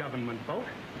no government boat.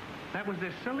 That was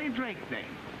this silly Drake thing,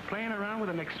 playing around with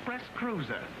an express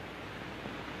cruiser,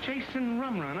 chasing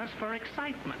rum runners for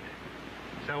excitement.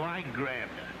 So I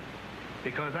grabbed her,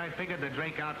 because I figured the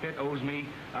Drake outfit owes me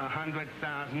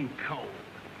 100,000 cold.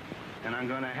 And I'm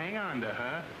going to hang on to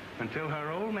her until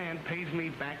her old man pays me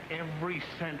back every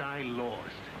cent I lost.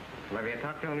 Well, have you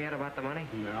talked to him yet about the money?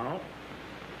 No.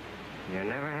 You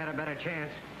never had a better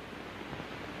chance.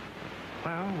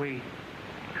 Well, we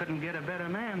couldn't get a better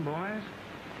man, boys.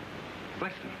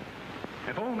 Listen,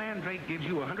 if old man Drake gives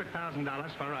you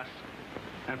 $100,000 for us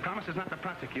and promises not to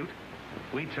prosecute,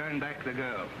 we turn back the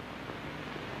girl.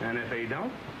 And if he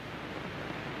don't,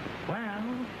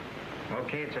 well...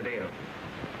 Okay, it's a deal.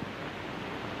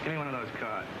 Give me one of those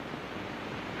cards.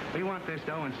 We want this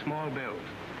dough in small bills.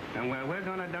 And where we're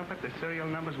going to dump it, the serial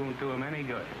numbers won't do them any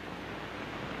good.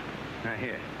 Now,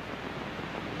 here.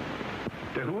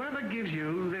 To whoever gives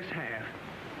you this half,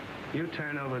 you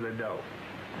turn over the dough.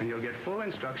 And you'll get full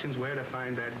instructions where to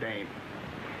find that dame.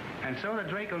 And so that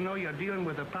Drake will know you're dealing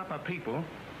with the proper people,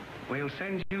 we'll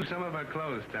send you some of her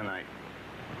clothes tonight.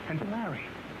 And Larry,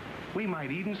 we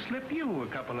might even slip you a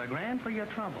couple of grand for your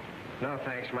trouble. No,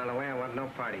 thanks, Malaway. I want no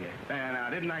part of you. Now,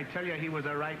 didn't I tell you he was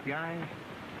the right guy?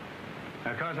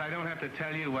 Of course, I don't have to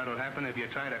tell you what'll happen if you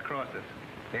try to cross us.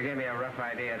 You gave me a rough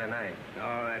idea tonight.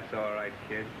 Oh, that's all right,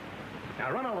 kid.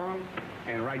 Now, run along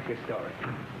and write your story.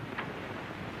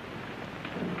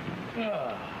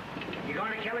 You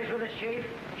going to Kelly's with us, Chief?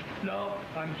 No,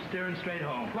 I'm steering straight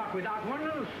home. What, without one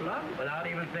little slug? Without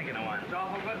even thinking of one. It's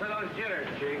awful good for those jitters,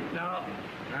 Chief. No,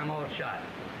 I'm all shot.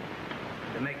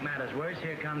 To make matters worse,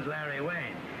 here comes Larry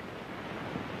Wayne.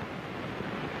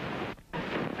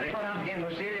 Hold up again,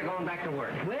 Lucille. You're going back to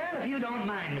work. Well, if you don't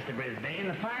mind, Mr. Brisbane,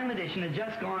 the final edition has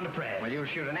just gone to press. Well, you'll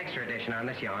shoot an extra edition on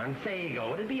this yarn. Say, Ego,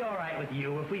 would it be all right with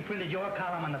you if we printed your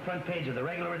column on the front page of the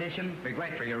regular edition? It'd be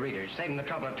great for your readers. Save them the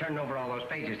trouble of turning over all those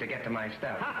pages to get to my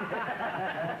stuff.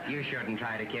 You shouldn't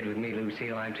try to kid with me,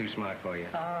 Lucille. I'm too smart for you.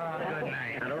 Oh, good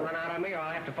night. Now, don't run out on me or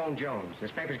I'll have to phone Jones.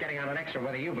 This paper's getting out an extra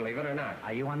whether you believe it or not.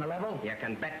 Are you on the level? You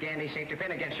can bet Gandy's safety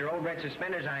pin against your old red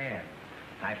suspenders I am.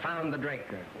 I found the Drake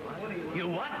girl. You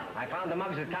what? I found the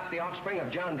mugs that top the offspring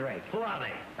of John Drake. Who are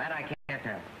they? That I can't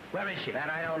tell. Where is she? That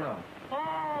I don't know.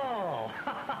 Oh,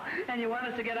 and you want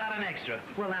us to get out an extra.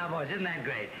 Well, now, boys, isn't that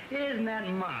great? Isn't that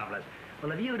marvelous?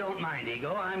 Well, if you don't mind,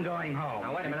 Ego, I'm going home.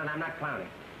 Now, wait a minute. I'm not clowning.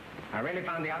 I really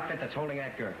found the outfit that's holding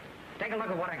that girl. Take a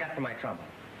look at what I got for my trouble.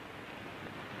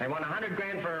 They want 100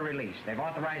 grand for a release. They've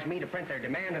authorized me to print their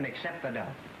demand and accept the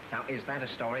dough. Now, is that a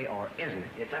story or isn't it?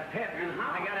 It's a pip.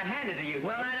 I gotta hand it to you.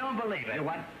 Well, I don't believe it. You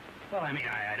what? Well, I mean,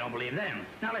 I don't believe them.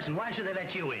 Now, listen, why should they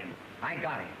let you in? I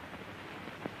got it.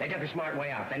 They took a smart way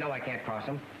out. They know I can't cross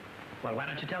them. Well, why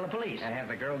don't you tell the police? And have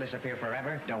the girl disappear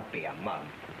forever? Don't be a mug.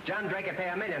 John Drake would pay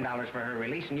 $1 million for her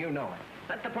release, and you know it.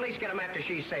 Let the police get him after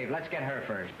she's saved. Let's get her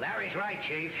first. Larry's right,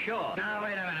 Chief. Sure. Now,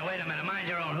 wait a minute. Mind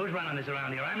your own. Who's running this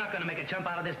around here? I'm not going to make a chump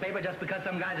out of this paper just because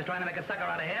some guys are trying to make a sucker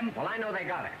out of him. Well, I know they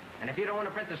got her. And if you don't want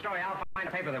to print the story, I'll find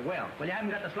a paper that will. Well, you haven't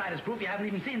got the slightest proof. You haven't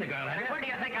even seen the girl, have you? Where do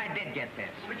you think I did get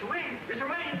this? Mr. Wayne! Mr.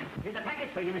 Wayne! Here's a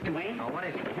package for you, Mr. Wayne. Oh, what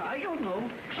is it? I don't know.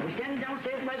 I was standing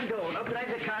downstairs by the door. Up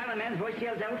rides a car, and a man's voice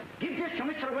yells out, "Give this to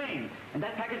Mr. Wayne." And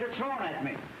that package was thrown at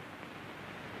me.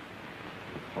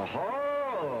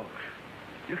 Oh,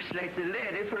 Looks like the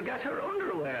lady forgot her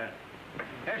underwear.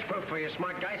 there's proof for you,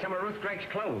 smart guy. Some of Ruth Drake's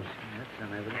clothes. That's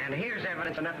some evidence. And here's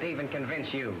evidence enough to even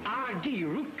convince you. R.D.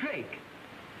 Ruth Drake.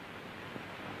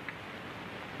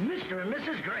 Mr. and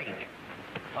Mrs. Drake.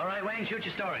 All right, Wayne, shoot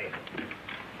your story.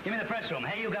 Give me the press room.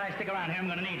 Hey, you guys, stick around here. I'm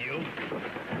going to need you.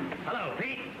 Hello,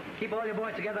 Pete. Keep all your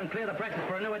boys together and clear the presses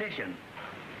for a new edition.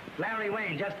 Larry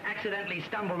Wayne just accidentally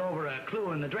stumbled over a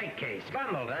clue in the Drake case.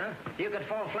 Stumbled, huh? You could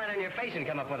fall flat on your face and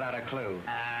come up without a clue.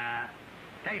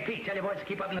 Hey, Pete, tell your boys to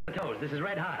keep up in the toes. This is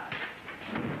red hot.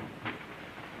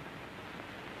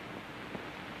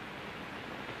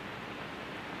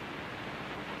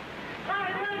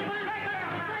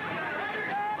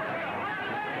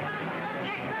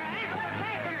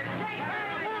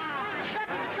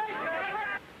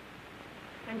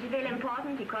 Don't you feel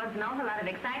important? You caused an awful lot of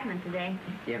excitement today.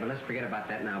 Yeah, but let's forget about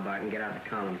that now, Bart, and get out the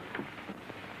column.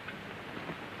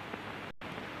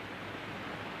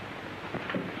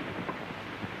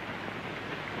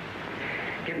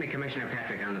 Get me Commissioner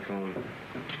Patrick on the phone.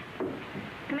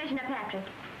 Commissioner Patrick.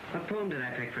 What poem did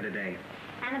I pick for today?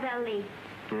 Annabelle Lee.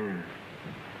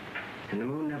 And the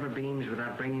moon never beams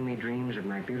without bringing me dreams of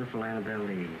my beautiful Annabelle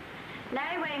Lee.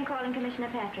 Larry Wayne calling Commissioner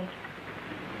Patrick.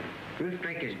 Ruth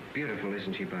Drake is beautiful,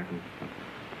 isn't she, Barton?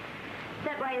 Is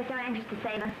that why you're so anxious to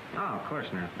save her? Oh, of course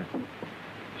not, but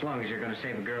as long as you're going to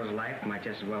save a girl's life, it might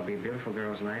just as well be a beautiful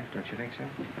girl's life, don't you think so?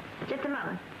 Just a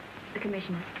moment. The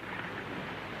commissioner.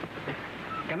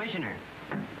 Commissioner,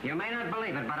 you may not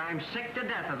believe it, but I'm sick to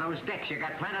death of those dicks you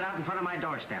got planted out in front of my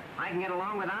doorstep. I can get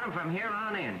along without them from here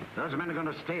on in. Those men are going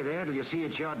to stay there till you see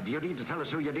it's your duty to tell us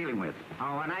who you're dealing with.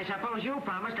 Oh, and I suppose you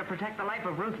promise to protect the life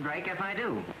of Ruth Drake if I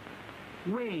do.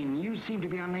 Wayne, you seem to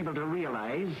be unable to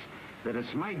realize that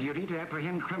it's my duty to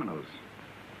apprehend criminals.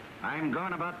 I'm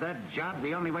going about that job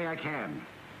the only way I can.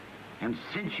 And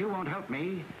since you won't help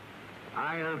me,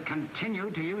 I'll continue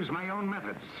to use my own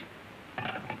methods.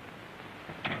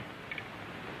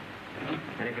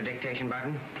 Ready for dictation,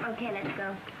 Barton? Okay, let's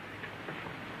go.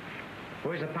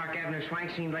 Where's the Park Avenue swank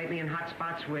seen lately in hot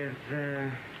spots with,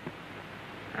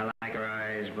 I like her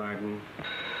eyes, Barton.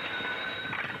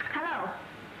 Hello.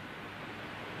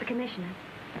 The commissioner.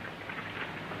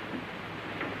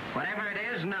 Whatever it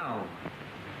is, no.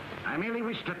 I merely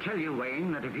wish to tell you,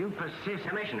 Wayne, that if you persist...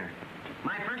 Commissioner,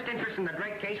 my first interest in the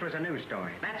Drake case was a news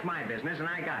story. That's my business, and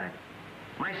I got it.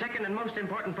 My second and most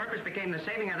important purpose became the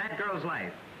saving of that girl's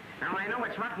life. Now, I know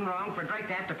it's rotten wrong for Drake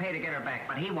to have to pay to get her back,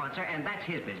 but he wants her, and that's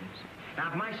his business.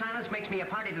 Now, if my silence makes me a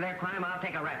party to their crime, I'll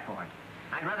take a rap for it.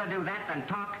 I'd rather do that than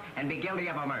talk and be guilty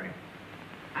of a murder.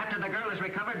 After the girl is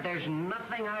recovered, there's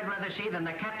nothing I'd rather see than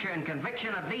the capture and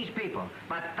conviction of these people.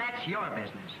 But that's your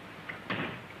business.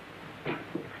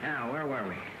 Now, where were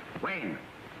we? Wayne.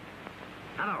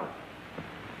 Hello.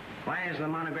 Why has the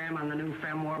monogram on the new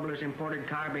Femme Warbler's imported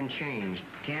car been changed?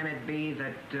 Can it be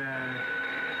that,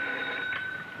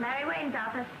 Mary Wayne's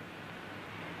office.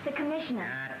 The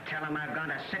commissioner. Tell him I've gone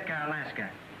to Sitka, Alaska,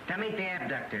 to meet the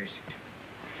abductors.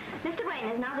 Mr. Wayne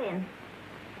is not in.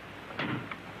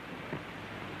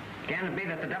 Can it be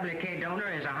that the WK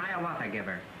donor is a Hiawatha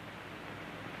giver?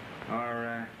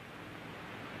 Or,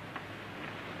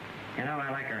 you know,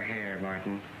 I like her hair,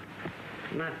 Martin.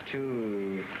 Not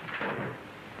too...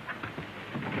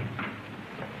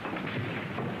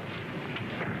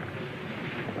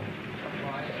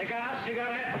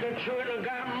 Cigarette to chew the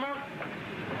gum.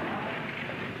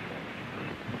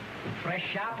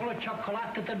 Fresh apple or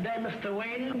chocolate today, Mr.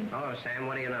 Wayne? Oh, Sam,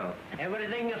 what do you know?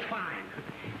 Everything is fine.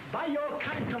 Buy your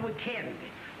kind of a candy.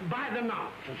 Buy the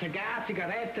nuts. A cigar,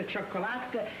 cigarette,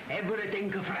 chocolate,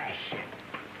 everything fresh.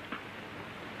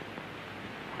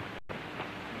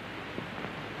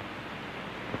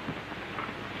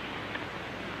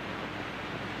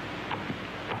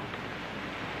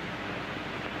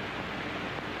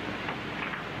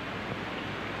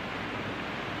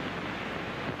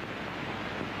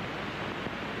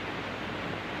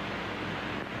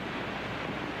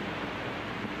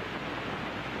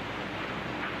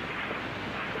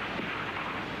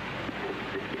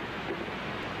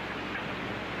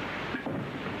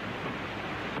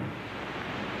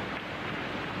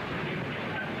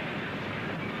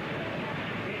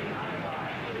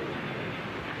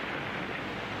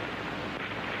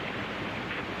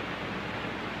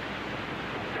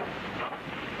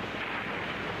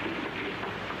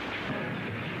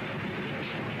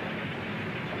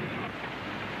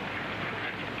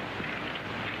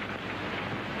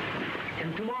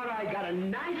 And tomorrow I got a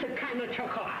nicer kind of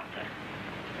chocolate.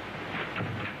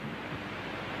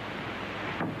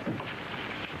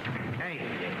 Hey,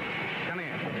 come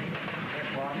here.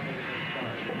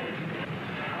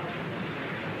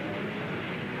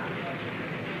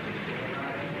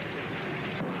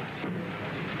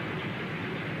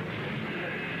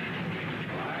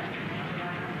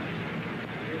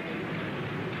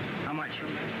 How much?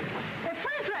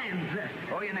 5 francs.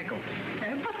 Oh, your nickel.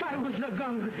 But I was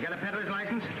going... You got a peddler's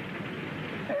license?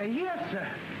 Yes, sir.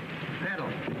 Peddle.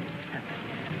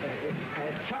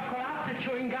 Chocolate,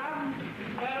 chewing gum,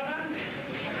 bourbon,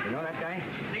 You know that guy?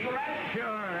 cigarette.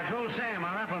 Sure, that's old Sam,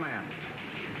 our apple man.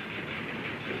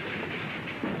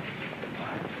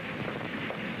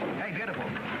 Hey, beautiful.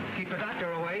 Keep the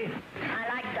doctor away. I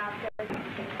like doctors.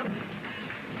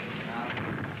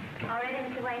 All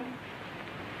ready, Mr. Wayne?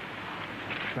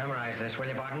 Memorize this, will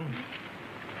you, Barton?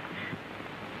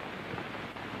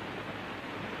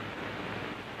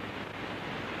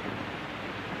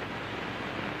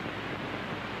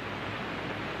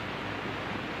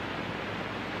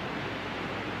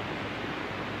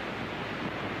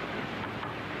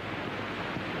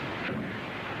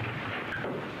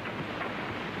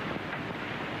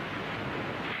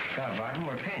 God, Barton,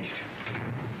 we're pinched.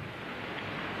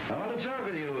 I want to talk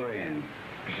with you, Wayne.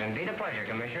 It's indeed a pleasure,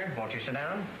 Commissioner. Won't you sit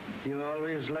down? You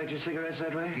always light your cigarettes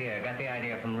that way? Yeah, got the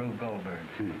idea from Rube Goldberg.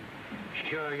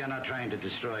 Sure you're not trying to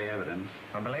destroy evidence?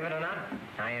 Well, believe it or not,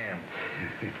 I am.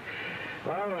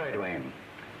 All right, Wayne.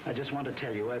 I just want to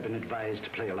tell you I've been advised to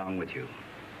play along with you.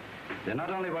 They're not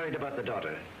only worried about the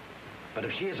daughter, but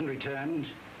if she isn't returned,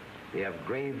 they have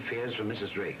grave fears for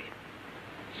Mrs. Drake.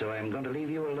 So I'm going to leave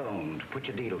you alone to put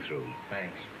your deal through.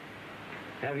 Thanks.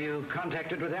 Have you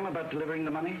contacted with them about delivering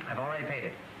the money? I've already paid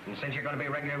it. And since you're going to be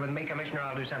regular with me, Commissioner,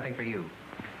 I'll do something for you.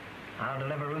 I'll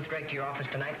deliver Ruth Drake to your office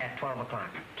tonight at 12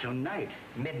 o'clock. Tonight?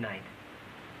 Midnight.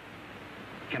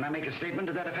 Can I make a statement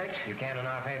to that effect? You can in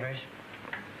our favors.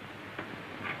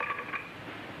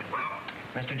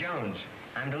 Mr. Jones,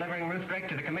 I'm delivering Ruth Drake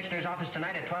to the Commissioner's office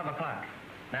tonight at 12 o'clock.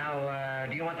 Now,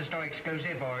 do you want the story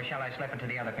exclusive, or shall I slip it to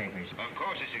the other papers? Of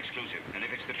course it's exclusive. And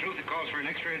if it's the truth, it calls for an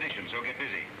extra edition, so get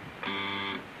busy.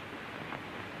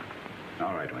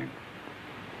 All right, Wayne.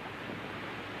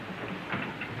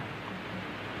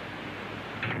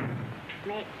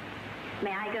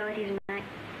 May I go with you tonight?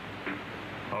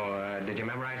 Oh, did you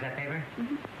memorize that paper?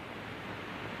 Mm-hmm.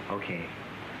 Okay.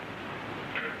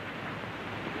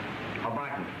 Oh,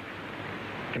 Barton,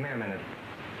 come here a minute.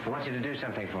 I want you to do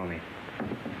something for me.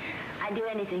 I'd do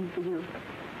anything for you.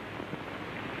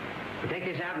 Take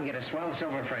this out and get a swell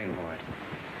silver frame for it.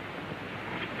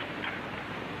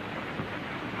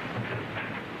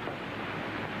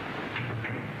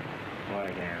 What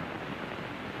a gal.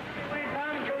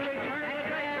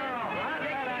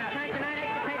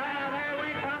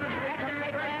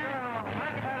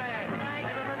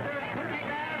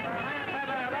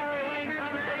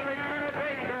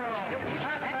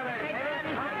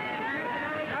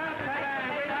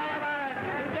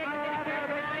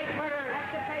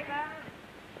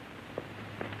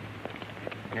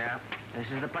 Yeah, this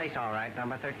is the place, all right,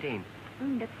 number 13.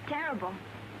 That's terrible.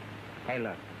 Hey,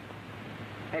 look.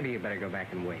 Maybe you better go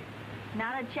back and wait.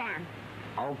 Not a chance.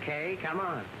 Okay, come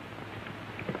on.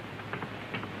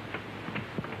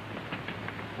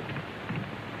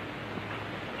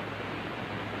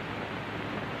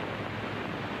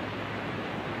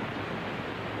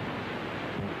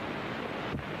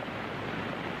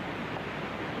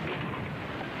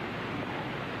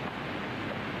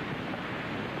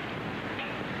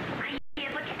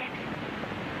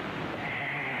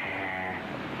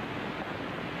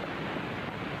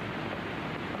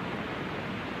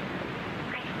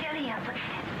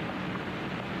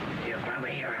 You'll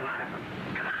probably hear a lot of them.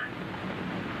 Come on.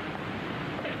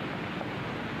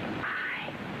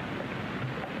 Aye.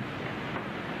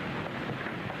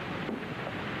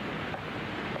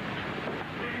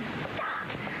 Stop.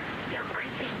 You're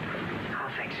creepy.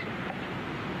 I'll fix it.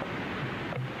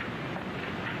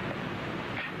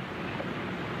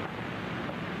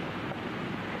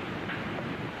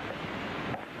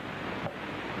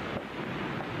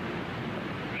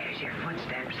 There's your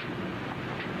footsteps.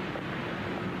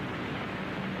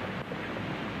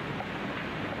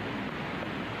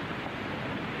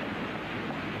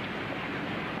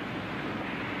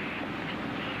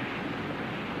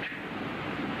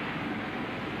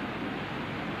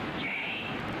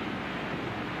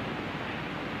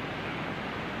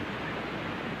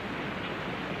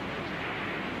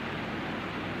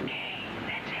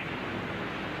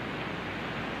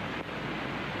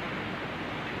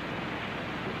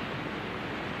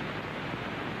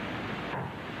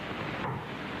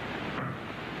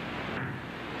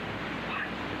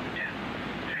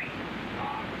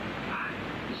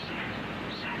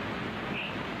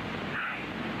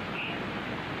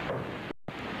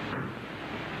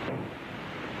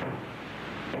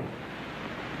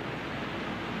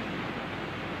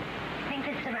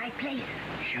 Place.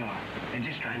 Sure. They're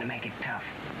just trying to make it tough.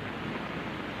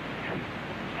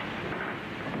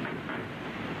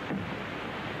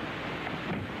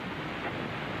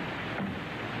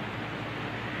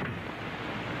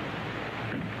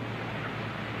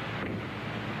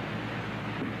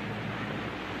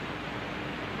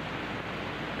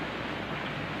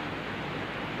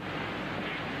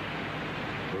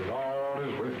 The Lord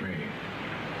is with me.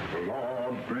 The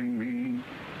Lord bring me,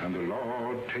 and the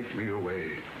Lord take me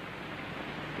away.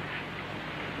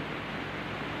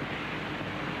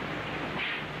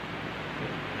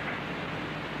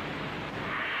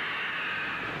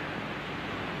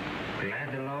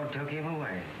 Glad the Lord took him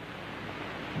away.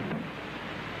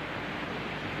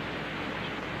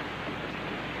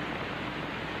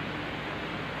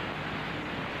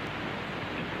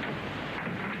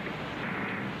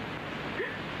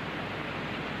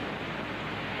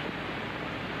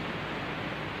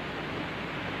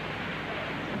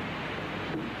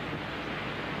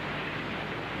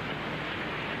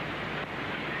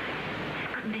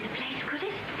 Couldn't be the place, could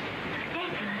it? It's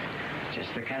desolate.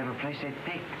 Just the kind of a place they'd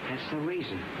pick. That's the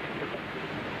reason.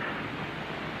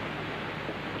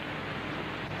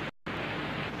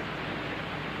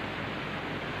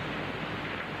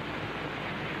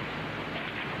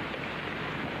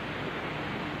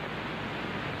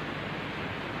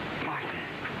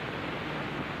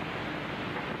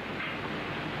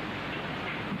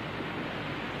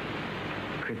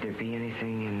 Could there be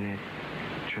anything in that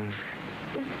trunk?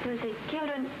 Mr.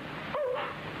 Calhern. Oh!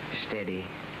 Steady.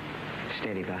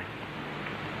 Steady, Bud.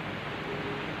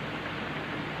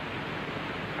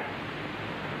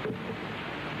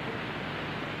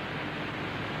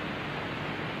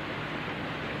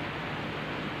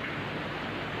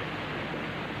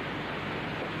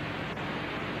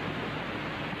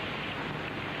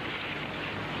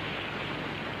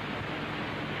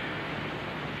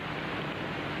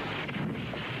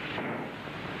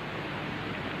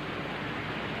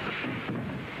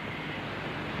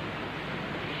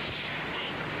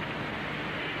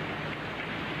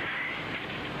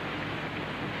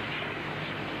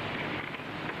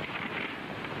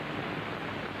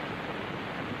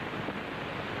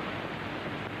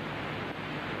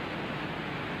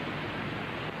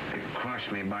 Cross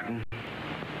me, Barton.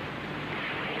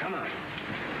 Come on.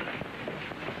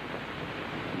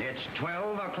 It's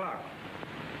 12 o'clock.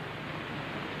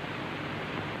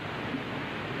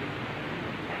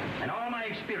 In all my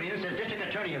experience as district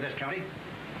attorney of this county,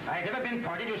 I've never been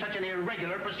party to such an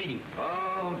irregular proceeding.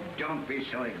 Oh, don't be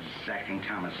so exacting,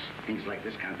 Thomas. Things like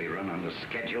this can't be run on the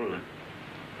schedule.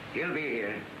 He'll be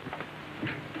here.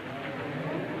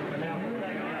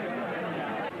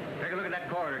 Take a look at that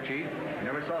corridor, Chief.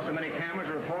 Never saw so many cameras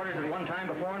or reporters at one time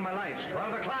before in my life.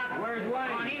 12 o'clock. Where's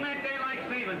Wayne? Oh, he meant daylight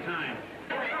saving time.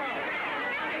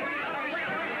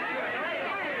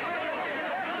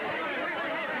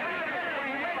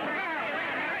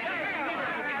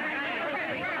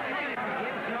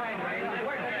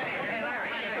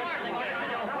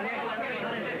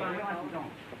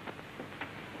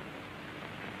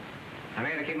 I'm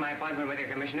here to keep my appointment with you,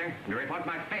 Commissioner, and to report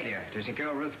my failure to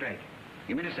secure Ruth Drake.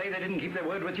 You mean to say they didn't keep their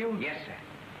word with you? Yes, sir.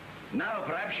 Now,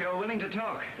 perhaps you're willing to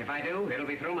talk. If I do, it'll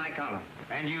be through my column.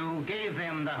 And you gave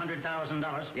them the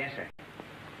 $100,000? Yes, sir.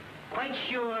 Quite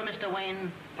sure, Mr.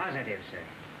 Wayne? Positive, sir.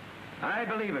 I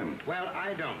believe him. Well,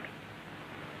 I don't.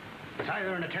 It's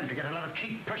either an attempt to get a lot of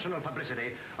cheap personal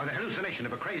publicity or the hallucination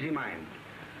of a crazy mind.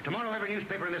 Tomorrow, every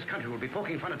newspaper in this country will be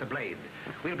poking fun at the Blade.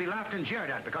 We'll be laughed and jeered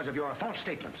at because of your false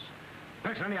statements.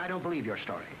 Personally, I don't believe your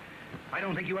story. I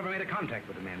don't think you ever made a contact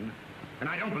with the men. And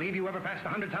I don't believe you ever passed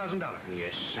the $100,000.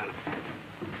 Yes, son.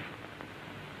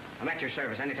 I'm at your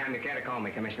service anytime you care to call me,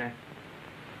 Commissioner.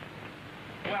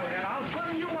 Well, then, I'll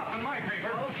firm you up on my paper.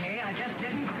 Okay, I just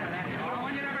didn't. That's all.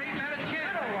 When you never even had a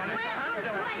chance. I don't want it.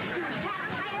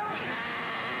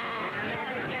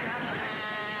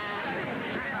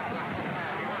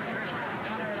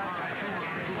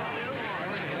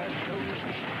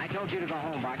 I told you to go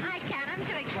home, Barton. I can't. I'm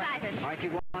too excited. All right, you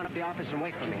go on up the office and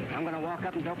wait for me. I'm going to walk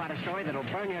up and dope out a story that'll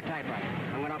burn your typewriter.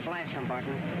 I'm going to blast them,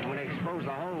 Barton. I'm going to expose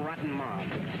the whole rotten mob.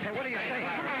 Hey, what do you say?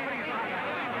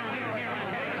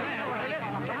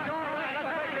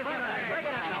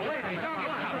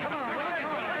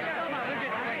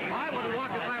 I wouldn't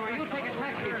walk if I were you. Take a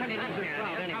taxi. You're turning into a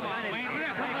crowd anyway. Come on, Wayne. Wait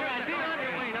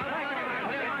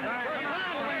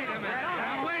a minute.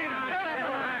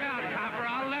 Copper,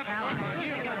 I'll left.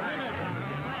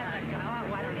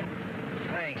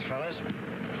 Thanks, fellas.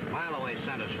 Mile away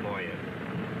sentence for you.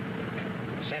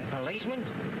 Said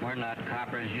policeman? We're not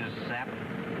coppers, you sap.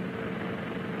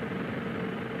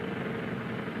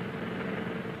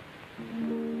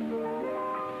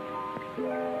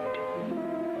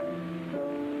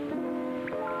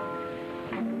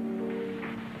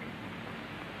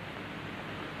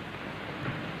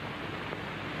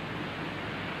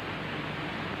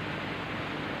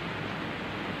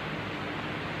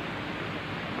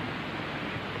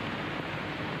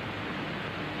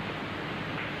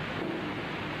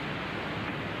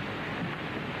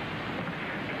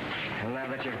 Now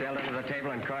that you've dealt under the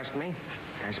table and crossed me,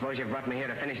 I suppose you've brought me here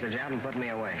to finish the job and put me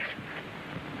away.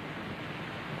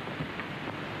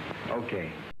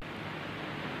 Okay.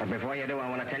 But before you do, I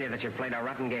want to tell you that you played a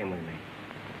rotten game with me.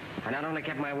 I not only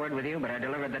kept my word with you, but I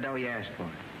delivered the dough you asked for.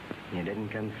 You didn't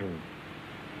come through.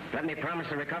 Let me promise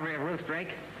the recovery of Ruth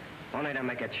Drake, only to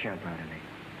make a chump out of me.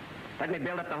 Let me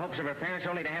build up the hopes of her parents,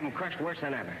 only to have them crushed worse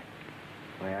than ever.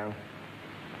 Well,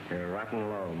 you're rotten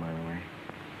low, my boy.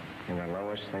 You're the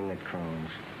lowest thing that crawls.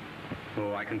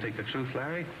 Oh, I can take the truth,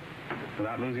 Larry,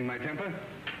 without losing my temper?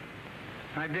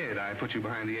 I did. I put you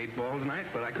behind the 8 ball tonight,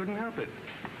 but I couldn't help it.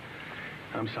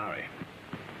 I'm sorry.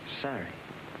 Sorry.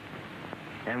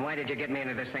 And why did you get me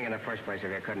into this thing in the first place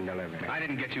if you couldn't deliver it? I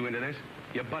didn't get you into this.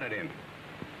 You butted in.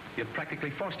 You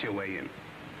practically forced your way in.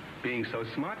 Being so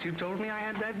smart, you told me I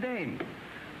had that dame.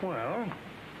 Well,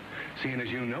 seeing as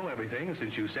you know everything, and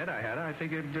since you said I had her, I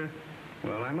figured,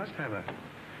 well, I must have her.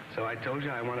 So I told you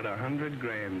I wanted 100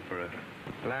 grand for her.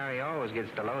 Larry always gets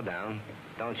the lowdown,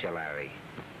 don't you, Larry?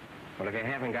 Well, if you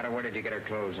haven't got her, where did you get her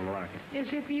clothes and locket? As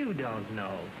if you don't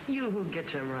know. You who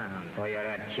gets around. Oh,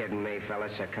 you're not kidding me,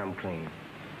 fellas, so come clean.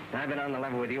 I've been on the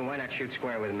level with you. Why not shoot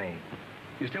square with me?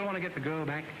 You still want to get the girl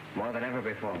back? More than ever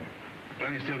before.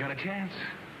 Well, you still got a chance.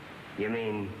 You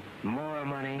mean more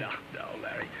money? No,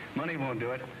 Larry. Money won't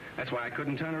do it. That's why I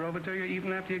couldn't turn her over to you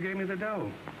even after you gave me the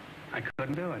dough. I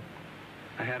couldn't do it.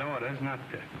 I had orders not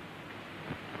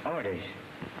to. Orders?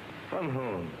 From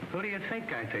whom? Who do you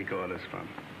think I take orders from?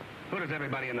 Who does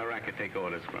everybody in the racket take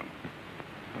orders from?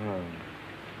 Oh,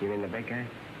 you mean the big guy?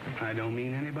 I don't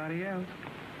mean anybody else.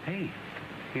 Hey,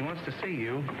 he wants to see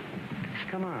you.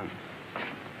 Come on.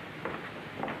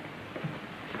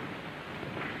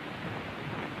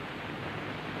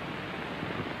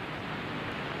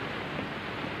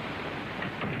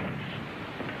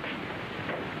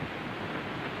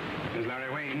 There's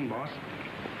Larry Wayne, boss.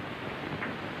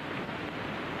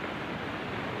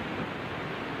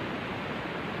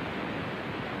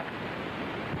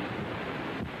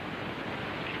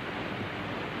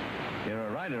 You're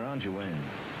a writer, aren't you, Wayne?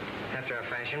 After a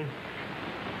fashion.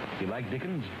 You like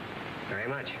Dickens? Very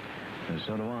much. And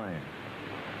so do I.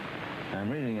 I'm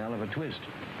reading Oliver Twist.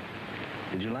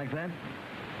 Did you like that?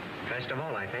 First of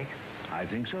all, I think. I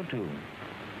think so, too.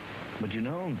 But you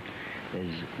know,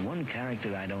 there's one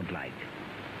character I don't like.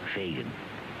 Fagin.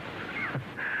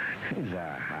 He's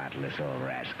a heartless old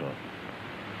rascal.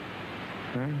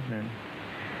 Well,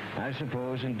 I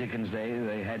suppose in Dickens' day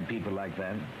they had people like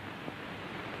that.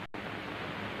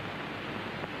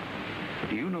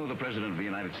 Do you know the President of the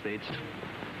United States?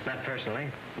 Not personally.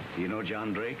 Do you know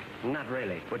John Drake? Not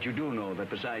really. But you do know that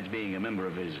besides being a member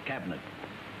of his cabinet,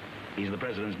 he's the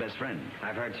President's best friend.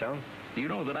 I've heard so. Do you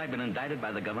know that I've been indicted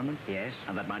by the government? Yes.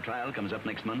 And that my trial comes up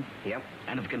next month? Yep.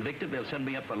 And if convicted, they'll send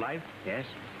me up for life? Yes.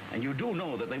 And you do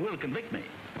know that they will convict me?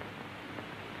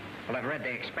 Well, I've read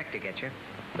they expect to get you.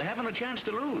 They haven't a chance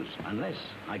to lose, unless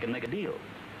I can make a deal.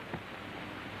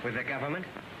 With the government?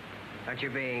 Aren't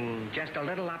you being just a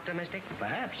little optimistic?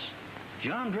 Perhaps.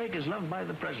 John Drake is loved by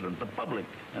the President, the public,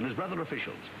 and his brother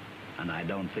officials. And I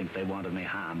don't think they want any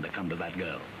harm to come to that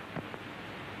girl.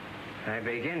 I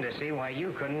begin to see why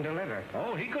you couldn't deliver.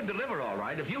 Oh, he could deliver all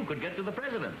right if you could get to the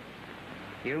President.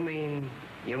 You mean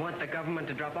you want the government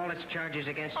to drop all its charges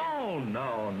against you? Oh,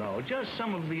 no. Just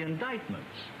some of the indictments.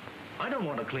 I don't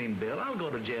want a clean bill. I'll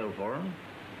go to jail for him.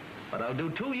 But I'll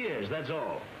do 2 years, that's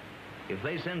all. If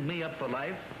they send me up for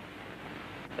life,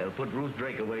 they'll put Ruth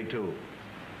Drake away, too.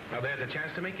 Now, there's a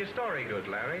chance to make your story good,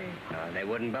 Larry. They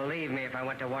wouldn't believe me if I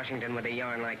went to Washington with a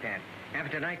yarn like that.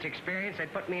 After tonight's experience,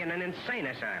 they'd put me in an insane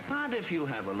asylum. Not if you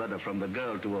have a letter from the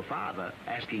girl to her father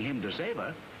asking him to save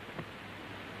her.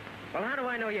 Well, how do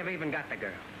I know you've even got the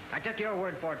girl? I took your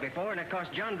word for it before, and it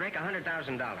cost John Drake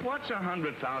 $100,000. What's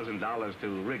 $100,000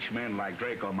 to rich men like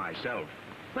Drake or myself?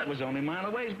 That was only Mile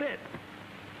Away's bit.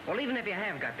 Well, even if you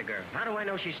have got the girl, how do I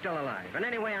know she's still alive? And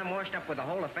anyway, I'm washed up with the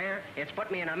whole affair. It's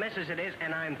put me in a mess as it is,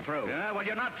 and I'm through. Yeah, well,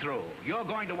 you're not through. You're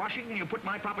going to Washington, you put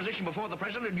my proposition before the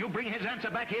President, and you bring his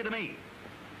answer back here to me.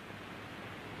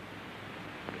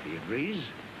 If he agrees,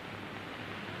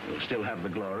 you'll still have the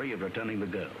glory of returning the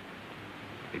girl.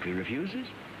 If he refuses,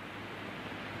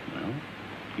 well,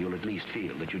 you'll at least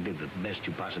feel that you did the best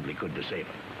you possibly could to save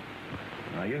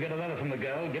her. Now, you get a letter from the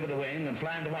girl, give it to Wayne, and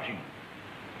fly into Washington.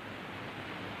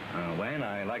 Wayne,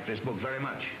 I like this book very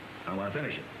much. I want to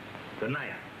finish it. Good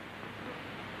night.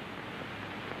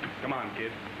 Come on,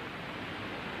 kid.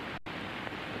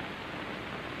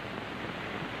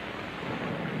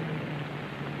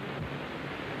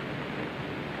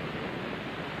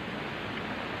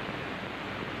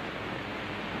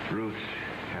 Ruth's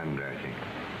handwriting.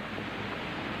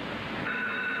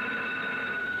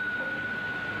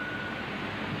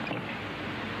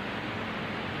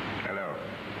 Hello.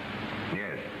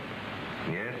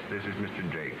 Yes, this is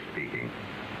Mr. Drake speaking.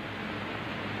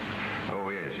 Oh,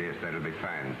 yes, that'll be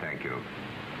fine, thank you.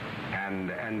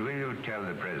 And will you tell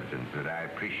the President that I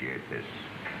appreciate this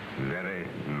very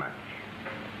much?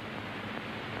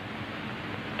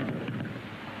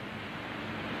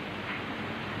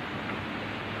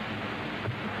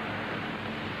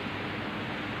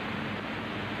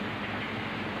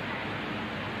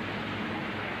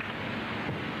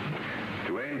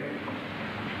 Dwayne,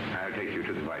 I'll take you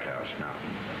to the White House now.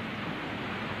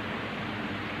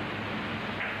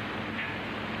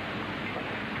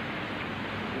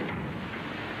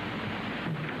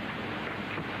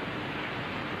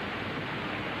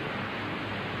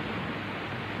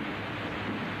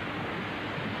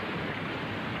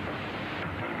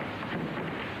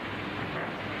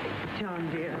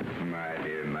 John, dear. My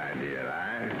dear,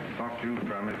 I thought you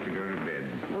promised to go to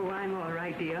bed. Oh, I'm all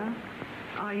right, dear.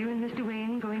 Are you and Mr.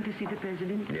 Wayne going to see the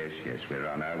president? Yes, we're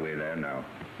on our way there now.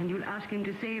 And you'll ask him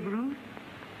to save Ruth?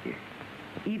 Yes.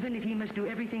 Even if he must do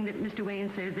everything that Mr.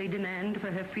 Wayne says they demand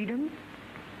for her freedom?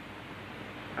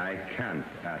 I can't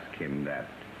ask him that.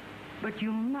 But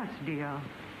you must, dear.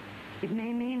 It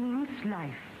may mean Ruth's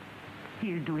life.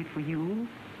 He'll do it for you.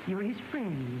 You're his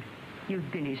friend.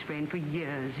 You've been his friend for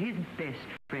years, his best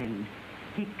friend.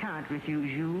 He can't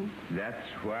refuse you. That's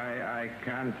why I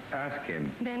can't ask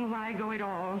him. Then why go at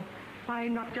all? Why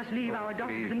not just leave our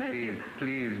daughter to the mercy?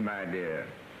 Please, my dear.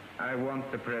 I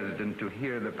want the president to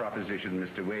hear the proposition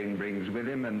Mr. Wayne brings with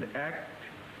him and act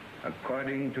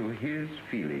according to his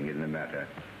feeling in the matter.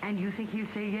 And you think he'll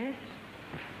say yes?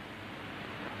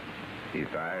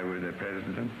 If I were the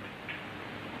president,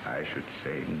 I should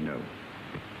say no.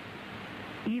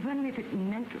 Even if it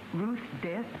meant Ruth's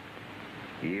death?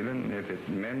 Even if it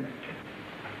meant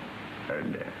her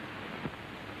death.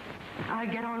 I'll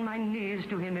get on my knees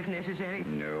to him if necessary.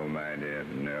 No, my dear,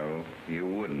 no. You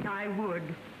wouldn't. I would.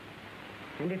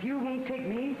 And if you won't take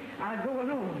me, I'll go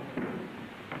alone.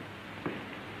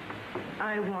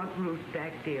 I want Ruth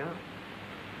back, dear.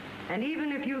 And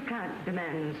even if you can't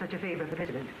demand such a favor of the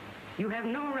president, you have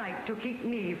no right to keep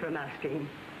me from asking.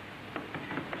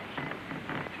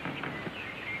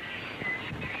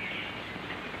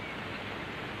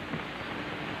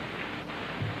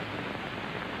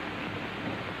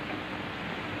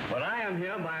 Well, I am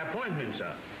here by appointment,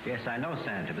 sir. Yes, I know,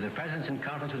 Senator, but the president's in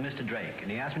conference with Mr. Drake, and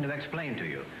he asked me to explain to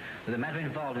you that the matter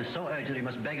involved is so urgent he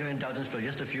must beg your indulgence for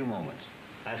just a few moments.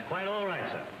 That's quite all right,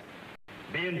 sir.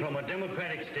 Being from a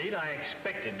democratic state, I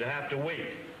expected to have to wait.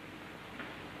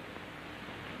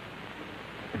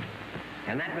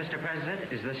 And that, Mr.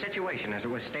 President, is the situation as it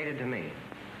was stated to me.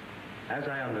 As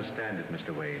I understand it,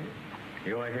 Mr. Wayne,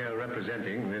 you are here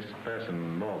representing this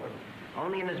person, Morgan.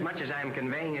 Only inasmuch as I am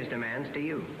conveying his demands to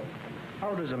you.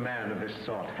 How does a man of this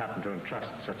sort happen to entrust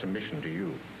such a mission to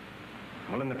you?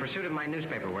 Well, in the pursuit of my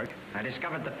newspaper work, I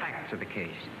discovered the facts of the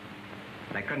case.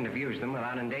 I couldn't have used them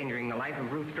without endangering the life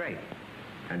of Ruth Drake.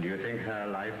 And do you think her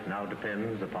life now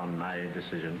depends upon my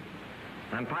decision?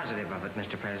 I'm positive of it,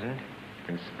 Mr. President.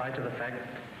 In spite of the fact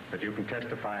that you can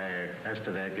testify as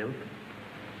to their guilt?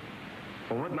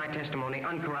 Well, would my testimony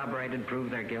uncorroborated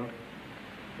prove their guilt?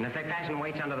 And if they fasten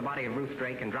weights onto the body of Ruth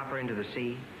Drake and drop her into the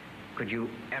sea, could you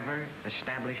ever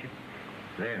establish it?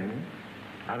 Then,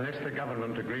 unless the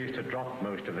government agrees to drop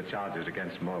most of the charges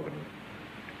against Morgan,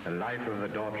 the life of the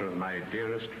daughter of my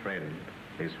dearest friend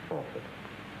is forfeit.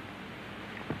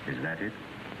 Is that it?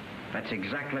 That's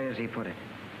exactly as he put it.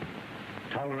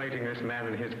 Tolerating this man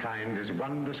and his kind is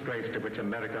one disgrace to which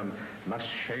America must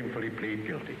shamefully plead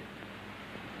guilty.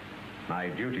 My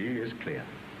duty is clear.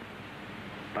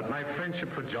 But my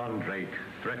friendship for John Drake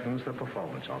threatens the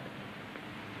performance of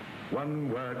it.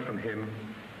 One word from him,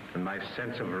 and my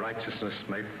sense of righteousness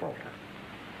may falter.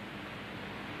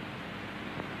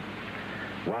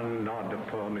 One nod of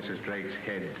poor Mrs. Drake's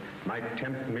head might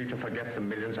tempt me to forget the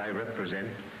millions I represent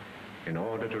in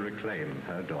order to reclaim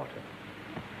her daughter.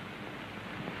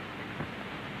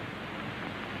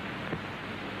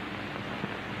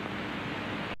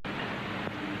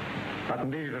 But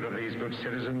neither of these good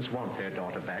citizens want their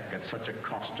daughter back at such a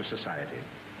cost to society.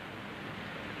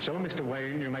 So, Mr.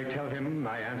 Wayne, you may tell him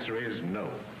my answer is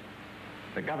no.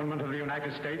 The government of the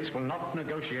United States will not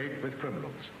negotiate with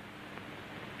criminals.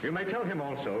 You may tell him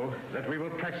also that we will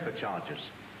press the charges.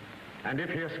 And if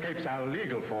he escapes our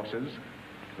legal forces,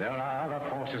 there are other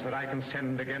forces that I can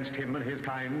send against him and his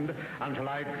kind until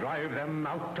I drive them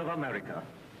out of America.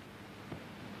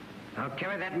 I'll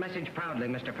carry that message proudly,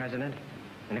 Mr. President.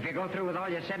 And if you go through with all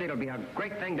you said, it'll be a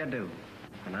great thing to do.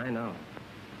 And I know.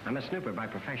 I'm a snooper by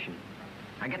profession.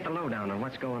 I get the lowdown on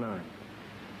what's going on.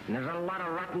 And there's a lot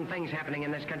of rotten things happening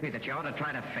in this country that you ought to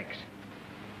try to fix.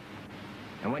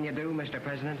 And when you do, Mr.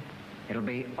 President, it'll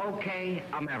be okay,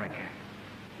 America.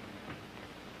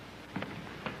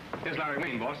 Here's Larry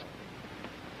Wayne, boss.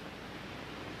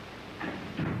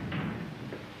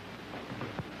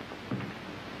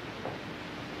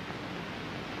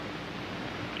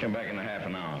 Come back in a half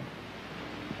an hour.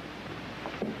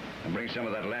 And bring some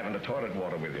of that lavender toilet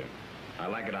water with you. I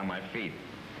like it on my feet.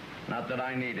 Not that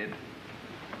I need it.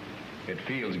 It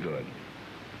feels good.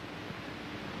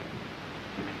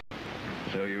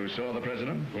 So you saw the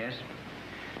president? Yes.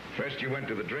 First you went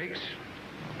to the Drakes.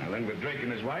 And then with Drake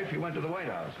and his wife, you went to the White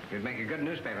House. You'd make a good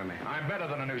newspaper man. I'm better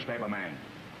than a newspaper man.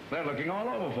 They're looking all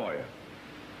over for you.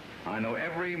 I know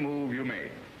every move you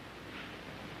made.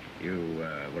 You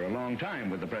were a long time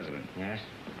with the president. Yes.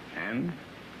 And?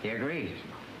 He agrees.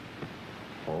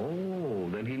 Oh,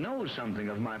 then he knows something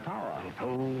of my power.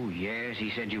 Oh, yes,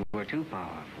 he said you were too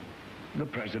powerful. The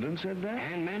president said that?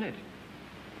 And meant it.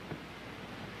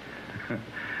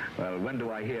 Well, when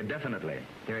do I hear definitely?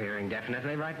 You're hearing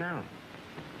definitely right now.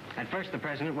 At first, the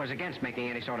president was against making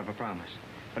any sort of a promise,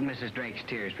 but Mrs. Drake's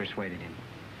tears persuaded him.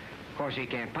 Of course, he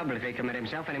can't publicly commit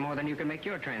himself any more than you can make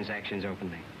your transactions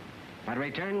openly. But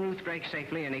return Ruth Drake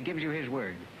safely, and he gives you his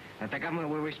word that the government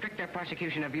will restrict their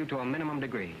prosecution of you to a minimum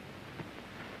degree.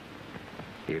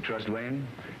 Do you trust Wayne?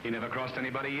 He never crossed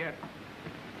anybody yet.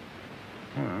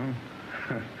 Well,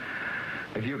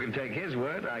 if you can take his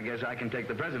word, I guess I can take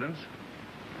the president's.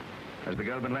 Has the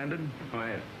girl been landed? Oh,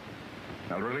 yes.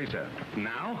 I'll release her.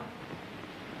 Now?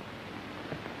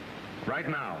 Right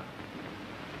now.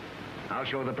 I'll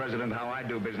show the president how I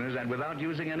do business, and without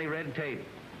using any red tape.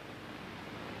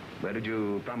 Where did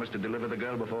you promise to deliver the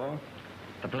girl before?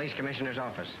 The police commissioner's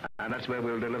office. And that's where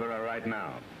we'll deliver her right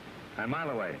now. A mile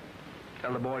away.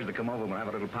 Tell the boys to come over and we'll have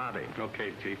a little party.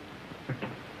 Okay, Chief.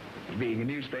 Being a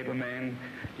newspaper man,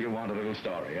 you want a little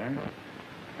story, huh?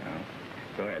 Well,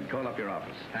 go ahead, call up your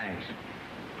office. Thanks.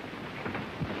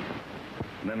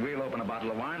 Then we'll open a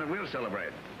bottle of wine and we'll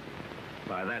celebrate.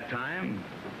 By that time,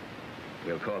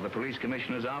 we'll call the police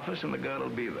commissioner's office and the girl will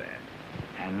be there.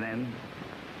 And then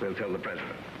we'll tell the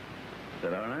president. Is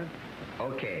that all right?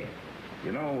 Okay.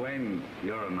 You know, Wayne,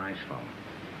 you're a nice fellow.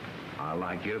 I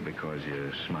like you because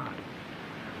you're smart.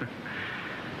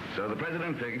 So the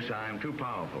president thinks I'm too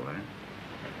powerful, eh?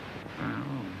 Well,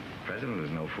 the president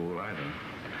is no fool either.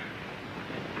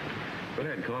 Go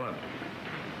ahead, call up.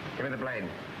 Give me the blade.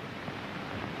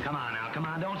 Come on now, come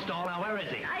on. Don't stall now. Where is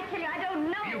he? I tell you, I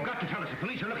don't know. You've got to tell us. The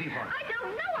police are looking for him. I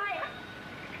don't know.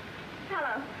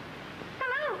 Hello.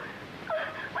 Hello.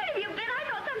 Where have you been? I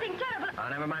thought something terrible. Oh,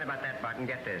 never mind about that, Barton.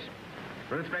 Get this.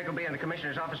 Ruth Drake will be in the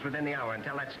commissioner's office within the hour, and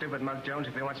tell that stupid Mug Jones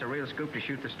if he wants a real scoop to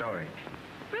shoot the story.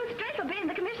 Ruth Drake will be in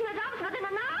the commissioner's office within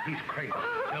an hour? He's crazy.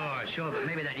 Sure, but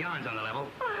maybe that yarn's on the level.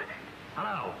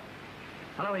 Hello.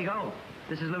 Hello, Ego.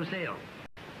 This is Lucille.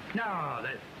 No,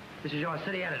 this is your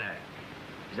city editor.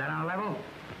 Is that on the level?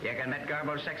 You can bet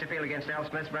Garbo's sex appeal against Al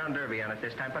Smith's brown derby on it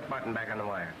this time. Put Barton back on the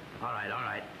wire. All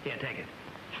right. Here, take it.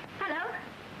 Hello?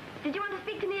 Did you want to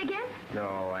speak to me again?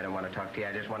 No, I don't want to talk to you.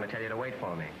 I just want to tell you to wait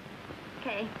for me.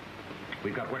 Okay.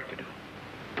 We've got work to do.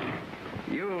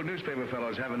 You newspaper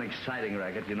fellows have an exciting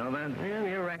racket, you know that? Well,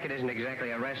 your racket isn't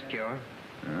exactly a rest cure.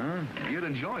 You'd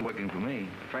enjoy working for me.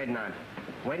 Afraid not.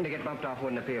 Waiting to get bumped off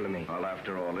wouldn't appeal to me. Well,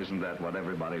 after all, isn't that what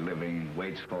everybody living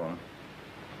waits for?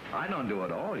 I don't do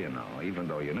it all, you know, even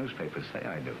though your newspapers say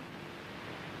I do.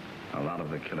 A lot of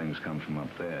the killings come from up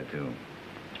there, too.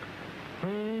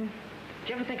 Did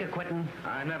you ever think of quitting?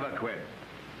 I never quit.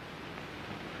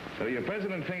 So your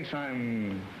president thinks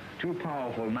I'm too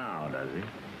powerful now, does he?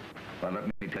 Well, let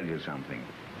me tell you something.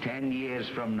 10 years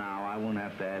from now, I won't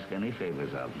have to ask any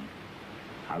favors of him.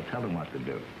 I'll tell him what to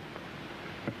do.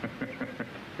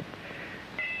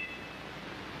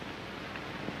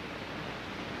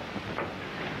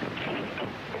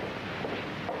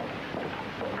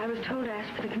 I was told to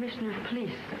ask for the commissioner of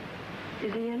police.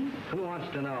 Is he in? Who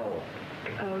wants to know?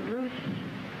 Ruth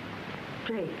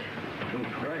Drake.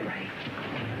 Ruth Drake?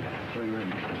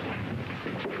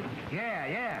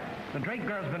 Yeah. The Drake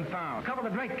girl's been found. Cover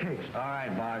the Drake case. All right,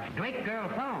 boss. Drake girl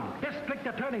found. District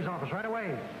attorney's office right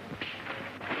away.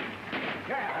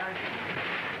 Yeah.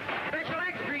 Special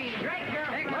extras. Drake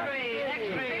girl.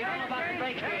 Extra. All about the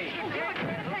Drake case.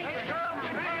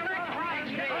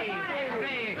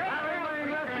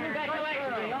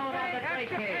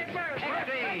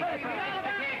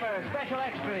 Special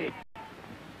extra.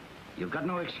 You've got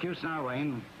no excuse now,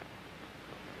 Wayne.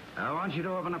 I want you to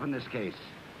open up in this case.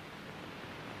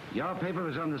 Your paper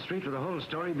was on the street with the whole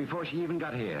story before she even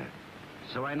got here.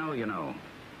 So I know you know.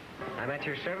 I'm at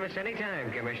your service any time,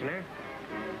 Commissioner.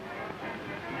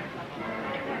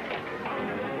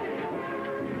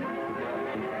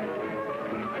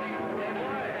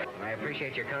 I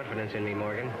appreciate your confidence in me,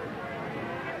 Morgan.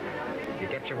 You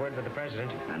kept your word with the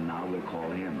president. And now we'll call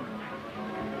him.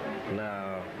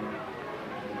 No.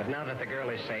 But now that the girl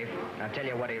is safe, I'll tell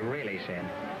you what he really said.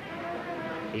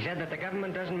 He said that the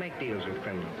government doesn't make deals with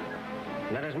criminals.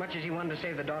 Not as much as he wanted to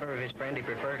save the daughter of his friend, he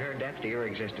preferred her death to your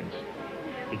existence.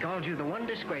 He called you the one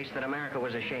disgrace that America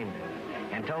was ashamed of,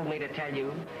 and told me to tell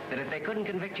you that if they couldn't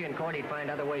convict you in court, he'd find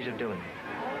other ways of doing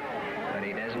it. But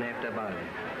he doesn't have to bother,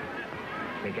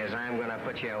 because I'm going to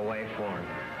put you away for him.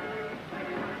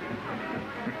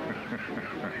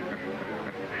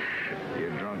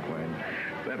 You're drunk, Wayne.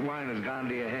 That wine has gone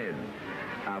to your head.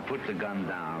 I'll put the gun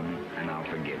down, and I'll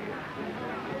forgive you.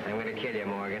 I'm going to kill you,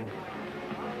 Morgan.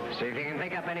 So if you can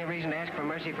think up any reason to ask for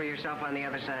mercy for yourself on the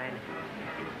other side,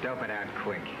 dope it out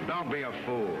quick. Don't be a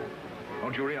fool.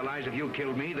 Don't you realize if you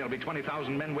killed me, there'll be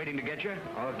 20,000 men waiting to get you?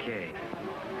 Okay.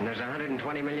 And there's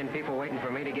 120 million people waiting for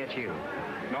me to get you.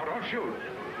 No, don't shoot.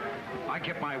 I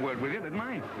kept my word with you, didn't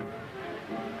I?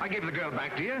 I gave the girl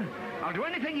back to you. I'll do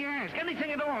anything you ask,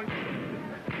 anything at all.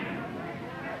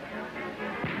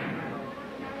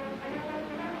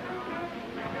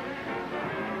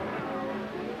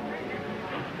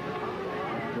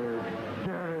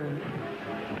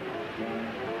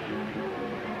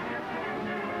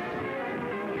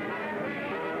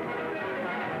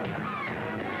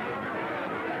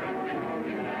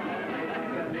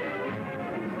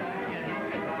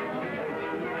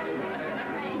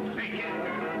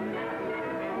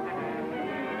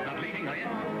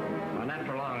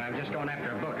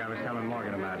 After a book I was telling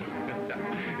Morgan about.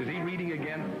 Is he reading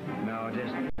again? No,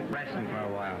 just resting for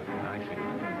a while. I see.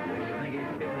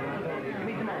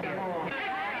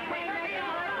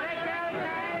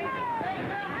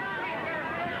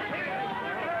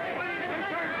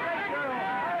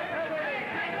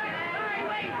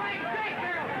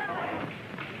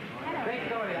 Great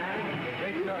story, Larry.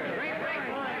 Great story.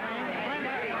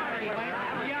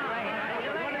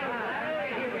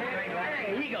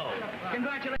 Here you go.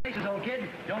 Congratulations, old kid.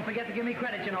 Don't forget to give me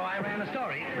credit. You know, I ran the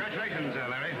story. Congratulations,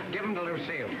 Larry. Give him to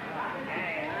Lucille.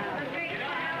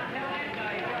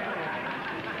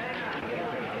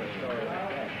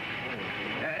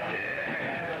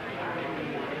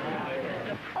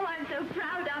 Oh, I'm so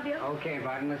proud of you. Okay,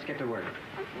 Barton, let's get to work.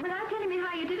 Without telling me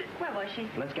how you did it, where was she?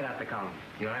 Let's get out the column.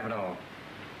 You'll have it all.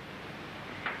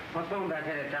 What poem did I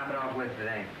tell you to top it off with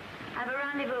today? Have a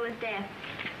rendezvous with death.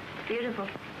 Beautiful.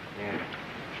 Yeah.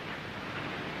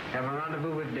 Have a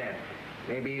rendezvous with death.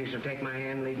 Maybe you shall take my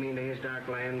hand, lead me into his dark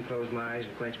land, close my eyes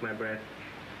and quench my breath.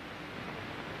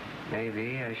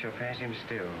 Maybe I shall pass him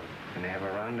still and have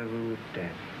a rendezvous with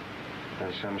death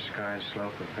on some scarred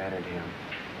slope of battered hill.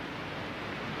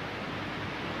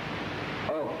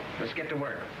 Oh, let's get to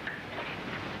work.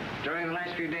 During the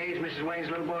last few days, Mrs. Wayne's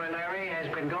little boy, Larry, has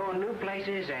been going new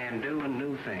places and doing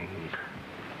new things.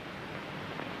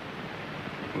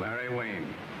 Larry Wayne.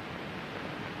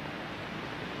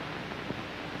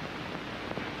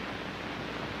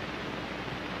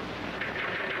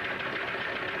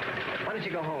 Why don't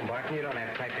you go home, Barton? You don't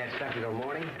have to type that stuff until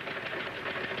morning.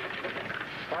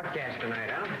 Podcast tonight,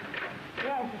 huh?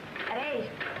 Yes, at 8.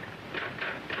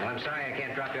 Well, I'm sorry I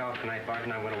can't drop you off tonight,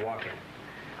 Barton. I'm going to walk you.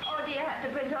 Oh, do you have to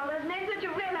print all those names that you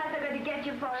realize they're going to get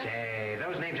you for it? Say,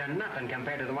 those names are nothing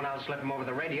compared to the one I'll slip them over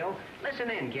the radio. Listen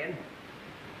in, kid.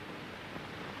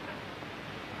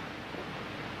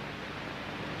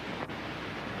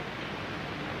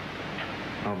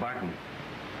 Oh, Barton.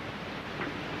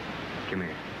 Come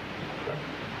here.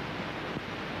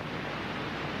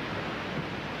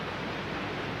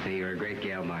 Say, you're a great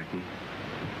gal, Martin.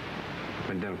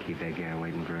 But don't keep that gal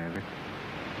waiting forever.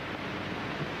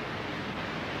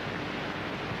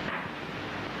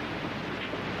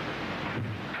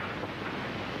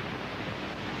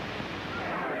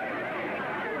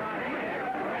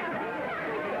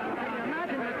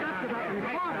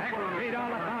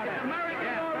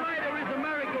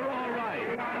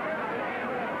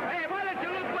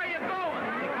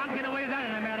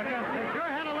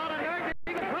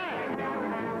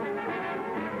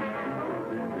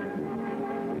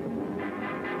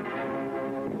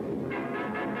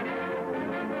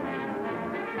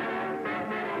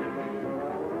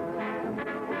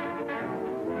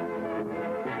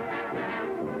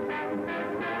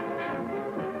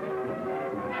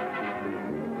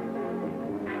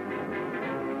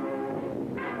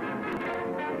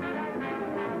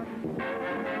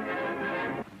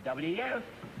 WF.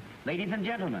 Ladies and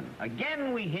gentlemen,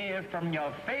 again we hear from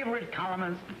your favorite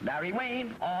columnist, Larry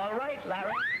Wayne. All right,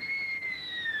 Larry.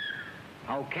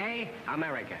 Okay,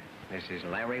 America. This is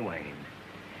Larry Wayne.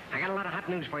 I got a lot of hot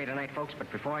news for you tonight, folks,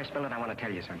 but before I spill it, I want to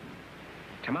tell you something.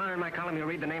 Tomorrow in my column, you'll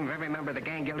read the name of every member of the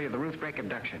gang guilty of the Ruth Drake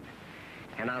abduction.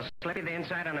 And I'll slip you the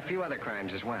inside on a few other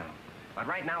crimes as well. But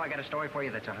right now, I got a story for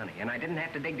you that's a honey. And I didn't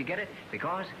have to dig to get it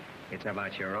because it's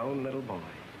about your own little boy.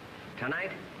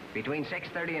 Tonight, between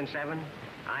 6:30 and 7,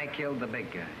 I killed the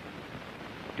big guy,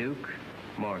 Duke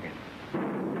Morgan.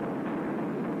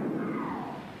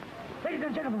 Ladies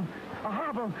and gentlemen, a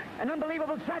horrible and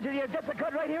unbelievable tragedy has just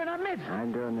occurred right here in our midst.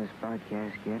 I'm doing this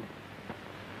podcast, kid.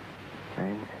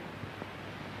 Friends,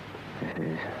 this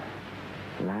is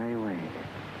Larry Wayne.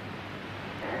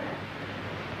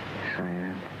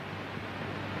 Silent.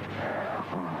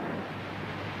 Off.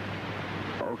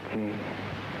 Okay.